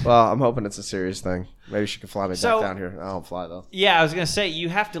then. Well, I'm hoping it's a serious thing. Maybe she can fly me So- back down here. I don't fly though. Yeah, I was gonna say you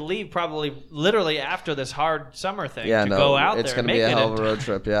have to leave probably literally after this hard summer thing Yeah, to no, go out it's there. and gonna be make a it hell of a in road time.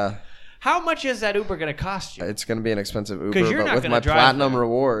 trip. Yeah, How much is that Uber gonna cost you? it's gonna be an expensive 'Cause Uber, you're but not with gonna my drive platinum there.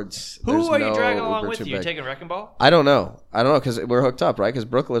 rewards, Who there's are you no dragging along Uber with too you? You big. taking Wrecking Ball? I don't know because we're hooked up, right? Because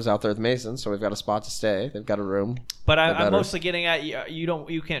Brooke lives out there with Mason, so we've got a spot to stay. They've got a room. But They're I'm better. mostly getting at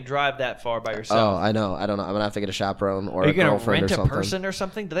you can't drive that far by Oh, yourself. I know. I don't know. I'm gonna have to get a chaperone or Are you a gonna girlfriend rent or a something. person or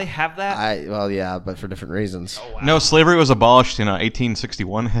something? Do they have that? Well, yeah, but for different reasons. Oh, wow. No, slavery was abolished in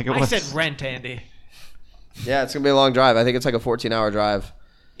 1861. I think it I was. said rent, Andy. Yeah, it's gonna be a long drive. I think it's like a 14-hour drive.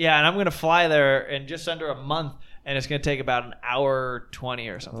 Yeah, and I'm gonna fly there in just under a month, and it's gonna take about an hour 20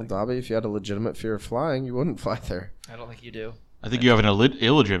 or Well, something. Dobby, if you had a legitimate fear of flying, you wouldn't fly there. I don't think you do. I think you have an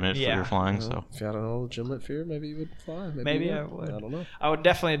illegitimate Yeah. for flying. So If you had an illegitimate fear, maybe you would fly. Maybe you I would. I don't know. I would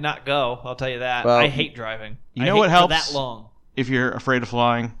definitely not go. I'll tell you that. Well, I hate driving. you I know hate what for helps? that long. if you're afraid of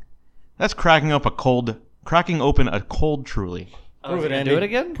flying, that's cracking open a cold Truly. Oh, is Prove it, gonna Andy. do it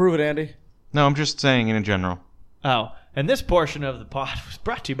again? Prove it, Andy. No, I'm just saying in general. Oh, and this portion of the pod was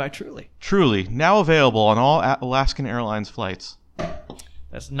brought to you by Truly. Truly, now available on all Alaskan Airlines flights.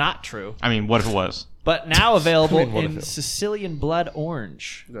 That's not true. I mean, what if it was? But now available I mean, what if in it- Sicilian Blood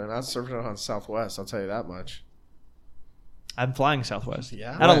Orange. They're not serving it on Southwest. I'll tell you that much. I'm flying Southwest.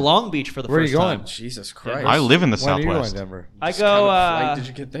 Yeah? Out of Long Beach for the Where are first you going? time. Jesus Christ! I live in the When are you going, Southwest. Denver? I What go kind of flight did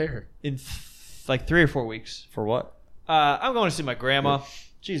you get there? in like 3 or 4 weeks. For what? I'm going to see my grandma.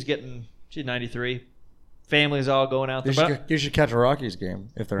 She's 93. Family's all going out there. But You should catch a Rockies game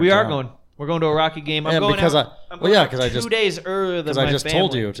if they're. we in are town. going. We're going to a Rocky game. I'm Yeah, going because out, I- I'm well, going yeah, out 'cause I 2 just- days earlier than Because my I just family.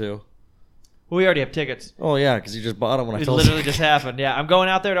 told you to. Well, we already have tickets. Oh yeah, because you just bought them when I It told literally you. just happened. Yeah, I'm going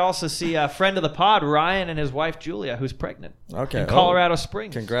out there to also see a friend of the pod, Ryan, and his wife Julia, who's pregnant Okay. in Colorado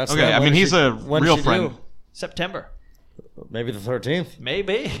Springs. Congrats. Okay, to them. I mean, When he's she- a when real she friend. do? September, Maybe the 13th.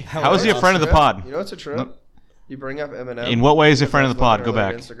 maybe. How is he a friend of the pod? You know what's a trip? You bring up Eminem. In what way is he a because friend I of the was pod? looking Go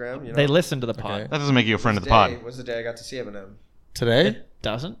earlier back. at Instagram, you know? They listen to the pod. Okay. That doesn't make you a friend of the Today pod. was the day I got to see Eminem. Today? It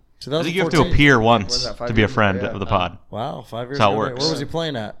doesn't. I think you have to 2014. appear Was once that 5 to be a years ago? friend Yeah. of the pod. Wow, 5 years That's how it ago. works. Where was he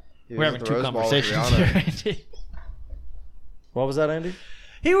playing at? He We're was having at the 2 Rose Bowl with conversations Rihanna. here, Andy. What was that, Andy?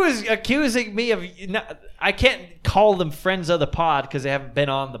 He was accusing me of. I can't call them friends of the pod because they haven't been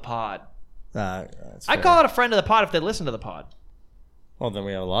on the pod. That's I fair. call it a friend of the pod if they listen to the pod. Well, then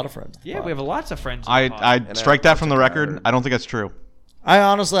we have a lot of friends. Yeah, we have lots of friends. In the pod. I strike that from the record. Tyler. I don't think that's true. I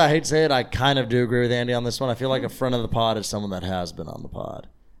honestly, I hate to say it, I kind of do agree with Andy on this one. I feel like a friend of the pod is someone that has been on the pod.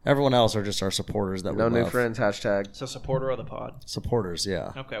 Everyone else are just our supporters that No we new love. friends. Hashtag. So supporter of the pod. Supporters,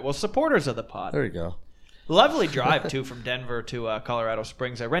 yeah. Okay, well, supporters of the pod. There you go. Lovely drive too from Denver to Colorado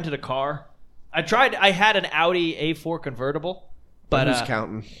Springs. I rented a car. I had an Audi A4 convertible, but Who's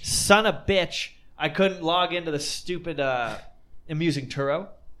counting? son of bitch, I couldn't log into the stupid Amusing Turo.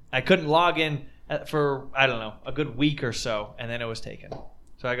 I couldn't log in for I don't know a good week or so, and then it was taken.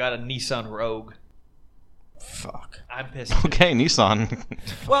 So I got a Nissan Rogue. Fuck. I'm pissed. Okay, Nissan.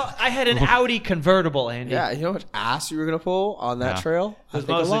 Well, I had an Audi convertible, Andy. Yeah, you know what ass you were gonna pull on that Yeah. trail? It was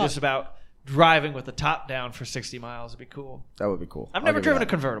mostly just about driving with the top down for 60 miles. It'd be cool. That would be cool. I've I'll never give driven you a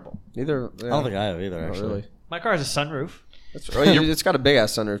convertible. that. Neither. I don't think I have either, Not actually. really. My car has a sunroof. It's got a big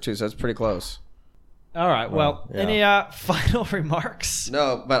ass sunroof too, so it's pretty close. All right. Well, yeah. any final remarks?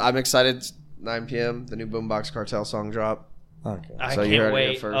 No, but I'm excited. It's 9 p.m. The new Boombox Cartel song drop. Okay. I So you can't heard it here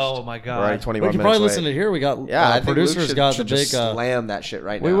wait. first. Oh my We're already god. 21 We can minutes probably late. listen to here. We got Yeah, I think producers Luke got the should big. just slam that shit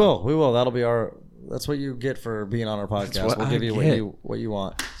right now. We will. That'll be our. That's what you get for being on our podcast. what We'll I give you get. what you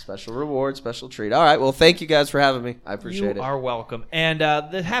want. Special reward, special treat. All right. Well, thank you guys for having me. I appreciate You it. are welcome. And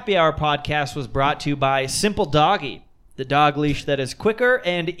the Happy Hour podcast was brought to you by Simple Doggy, the dog leash that is quicker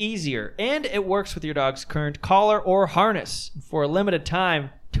and easier, and it works with your dog's current collar or harness. For a limited time,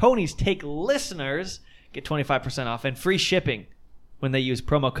 Tony's Take listeners get 25% off and free shipping when they use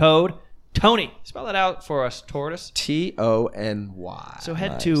promo code Tony. Spell it out for us, Tortoise. TONY. So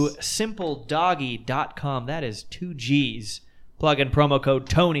head to simpledoggy.com. That is 2 G's. Plug in promo code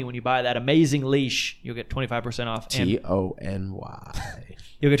Tony when you buy that amazing leash. You'll get 25% off. And TONY.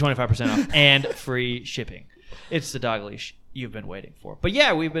 you'll get 25% off and free shipping. It's the dog leash you've been waiting for. But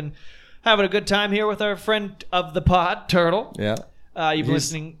yeah, we've been having a good time here with our friend of the pod, Turtle. Yeah. You've been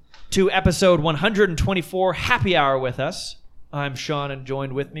listening to episode 124, Happy Hour with us. I'm Sean, and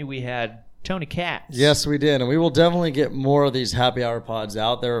joined with me we had Tony Katz. Yes, we did, and we will definitely get more of these happy hour pods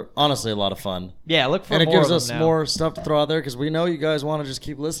out. They're honestly a lot of fun, Yeah, look for and it more gives of us them now. more stuff to throw out there because we know you guys want to just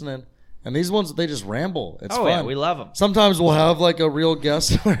keep listening. And these ones, they just ramble. It's Oh, fun. yeah, we love them. Sometimes we'll have like a real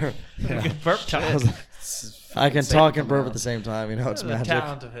guest where Good burp time. I can talk and burp at the same time. You know, it's The magic.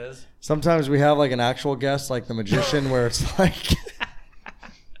 talent of his. Sometimes we have like an actual guest, like the magician, where it's like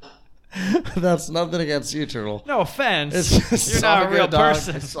that's nothing against you, Turtle. No offense. It's just- You're not a all real good, dog.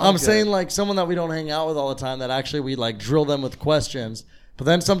 person. It's all I'm good. saying like someone that we don't hang out with all the time that actually we like drill them with questions. But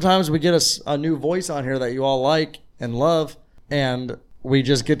then sometimes we get a new voice on here that you all like and love, and we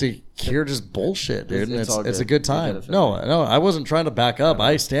just get to hear just bullshit, dude. It's And all it's a good. good You time. get it. No, I wasn't trying to back up.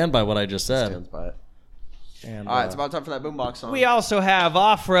 I stand by what I just said. Stands by it. And, All right, it's about time for that boombox song. We also have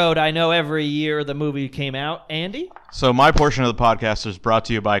Off-Road. I know every year the movie came out. Andy? So my portion of the podcast is brought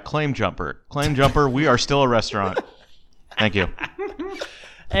to you by Claim Jumper. Claim Jumper, we are still a restaurant. Thank you.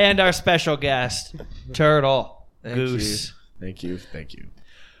 And our special guest, Turtle Thank Goose. you. Thank you.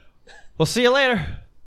 We'll see you later.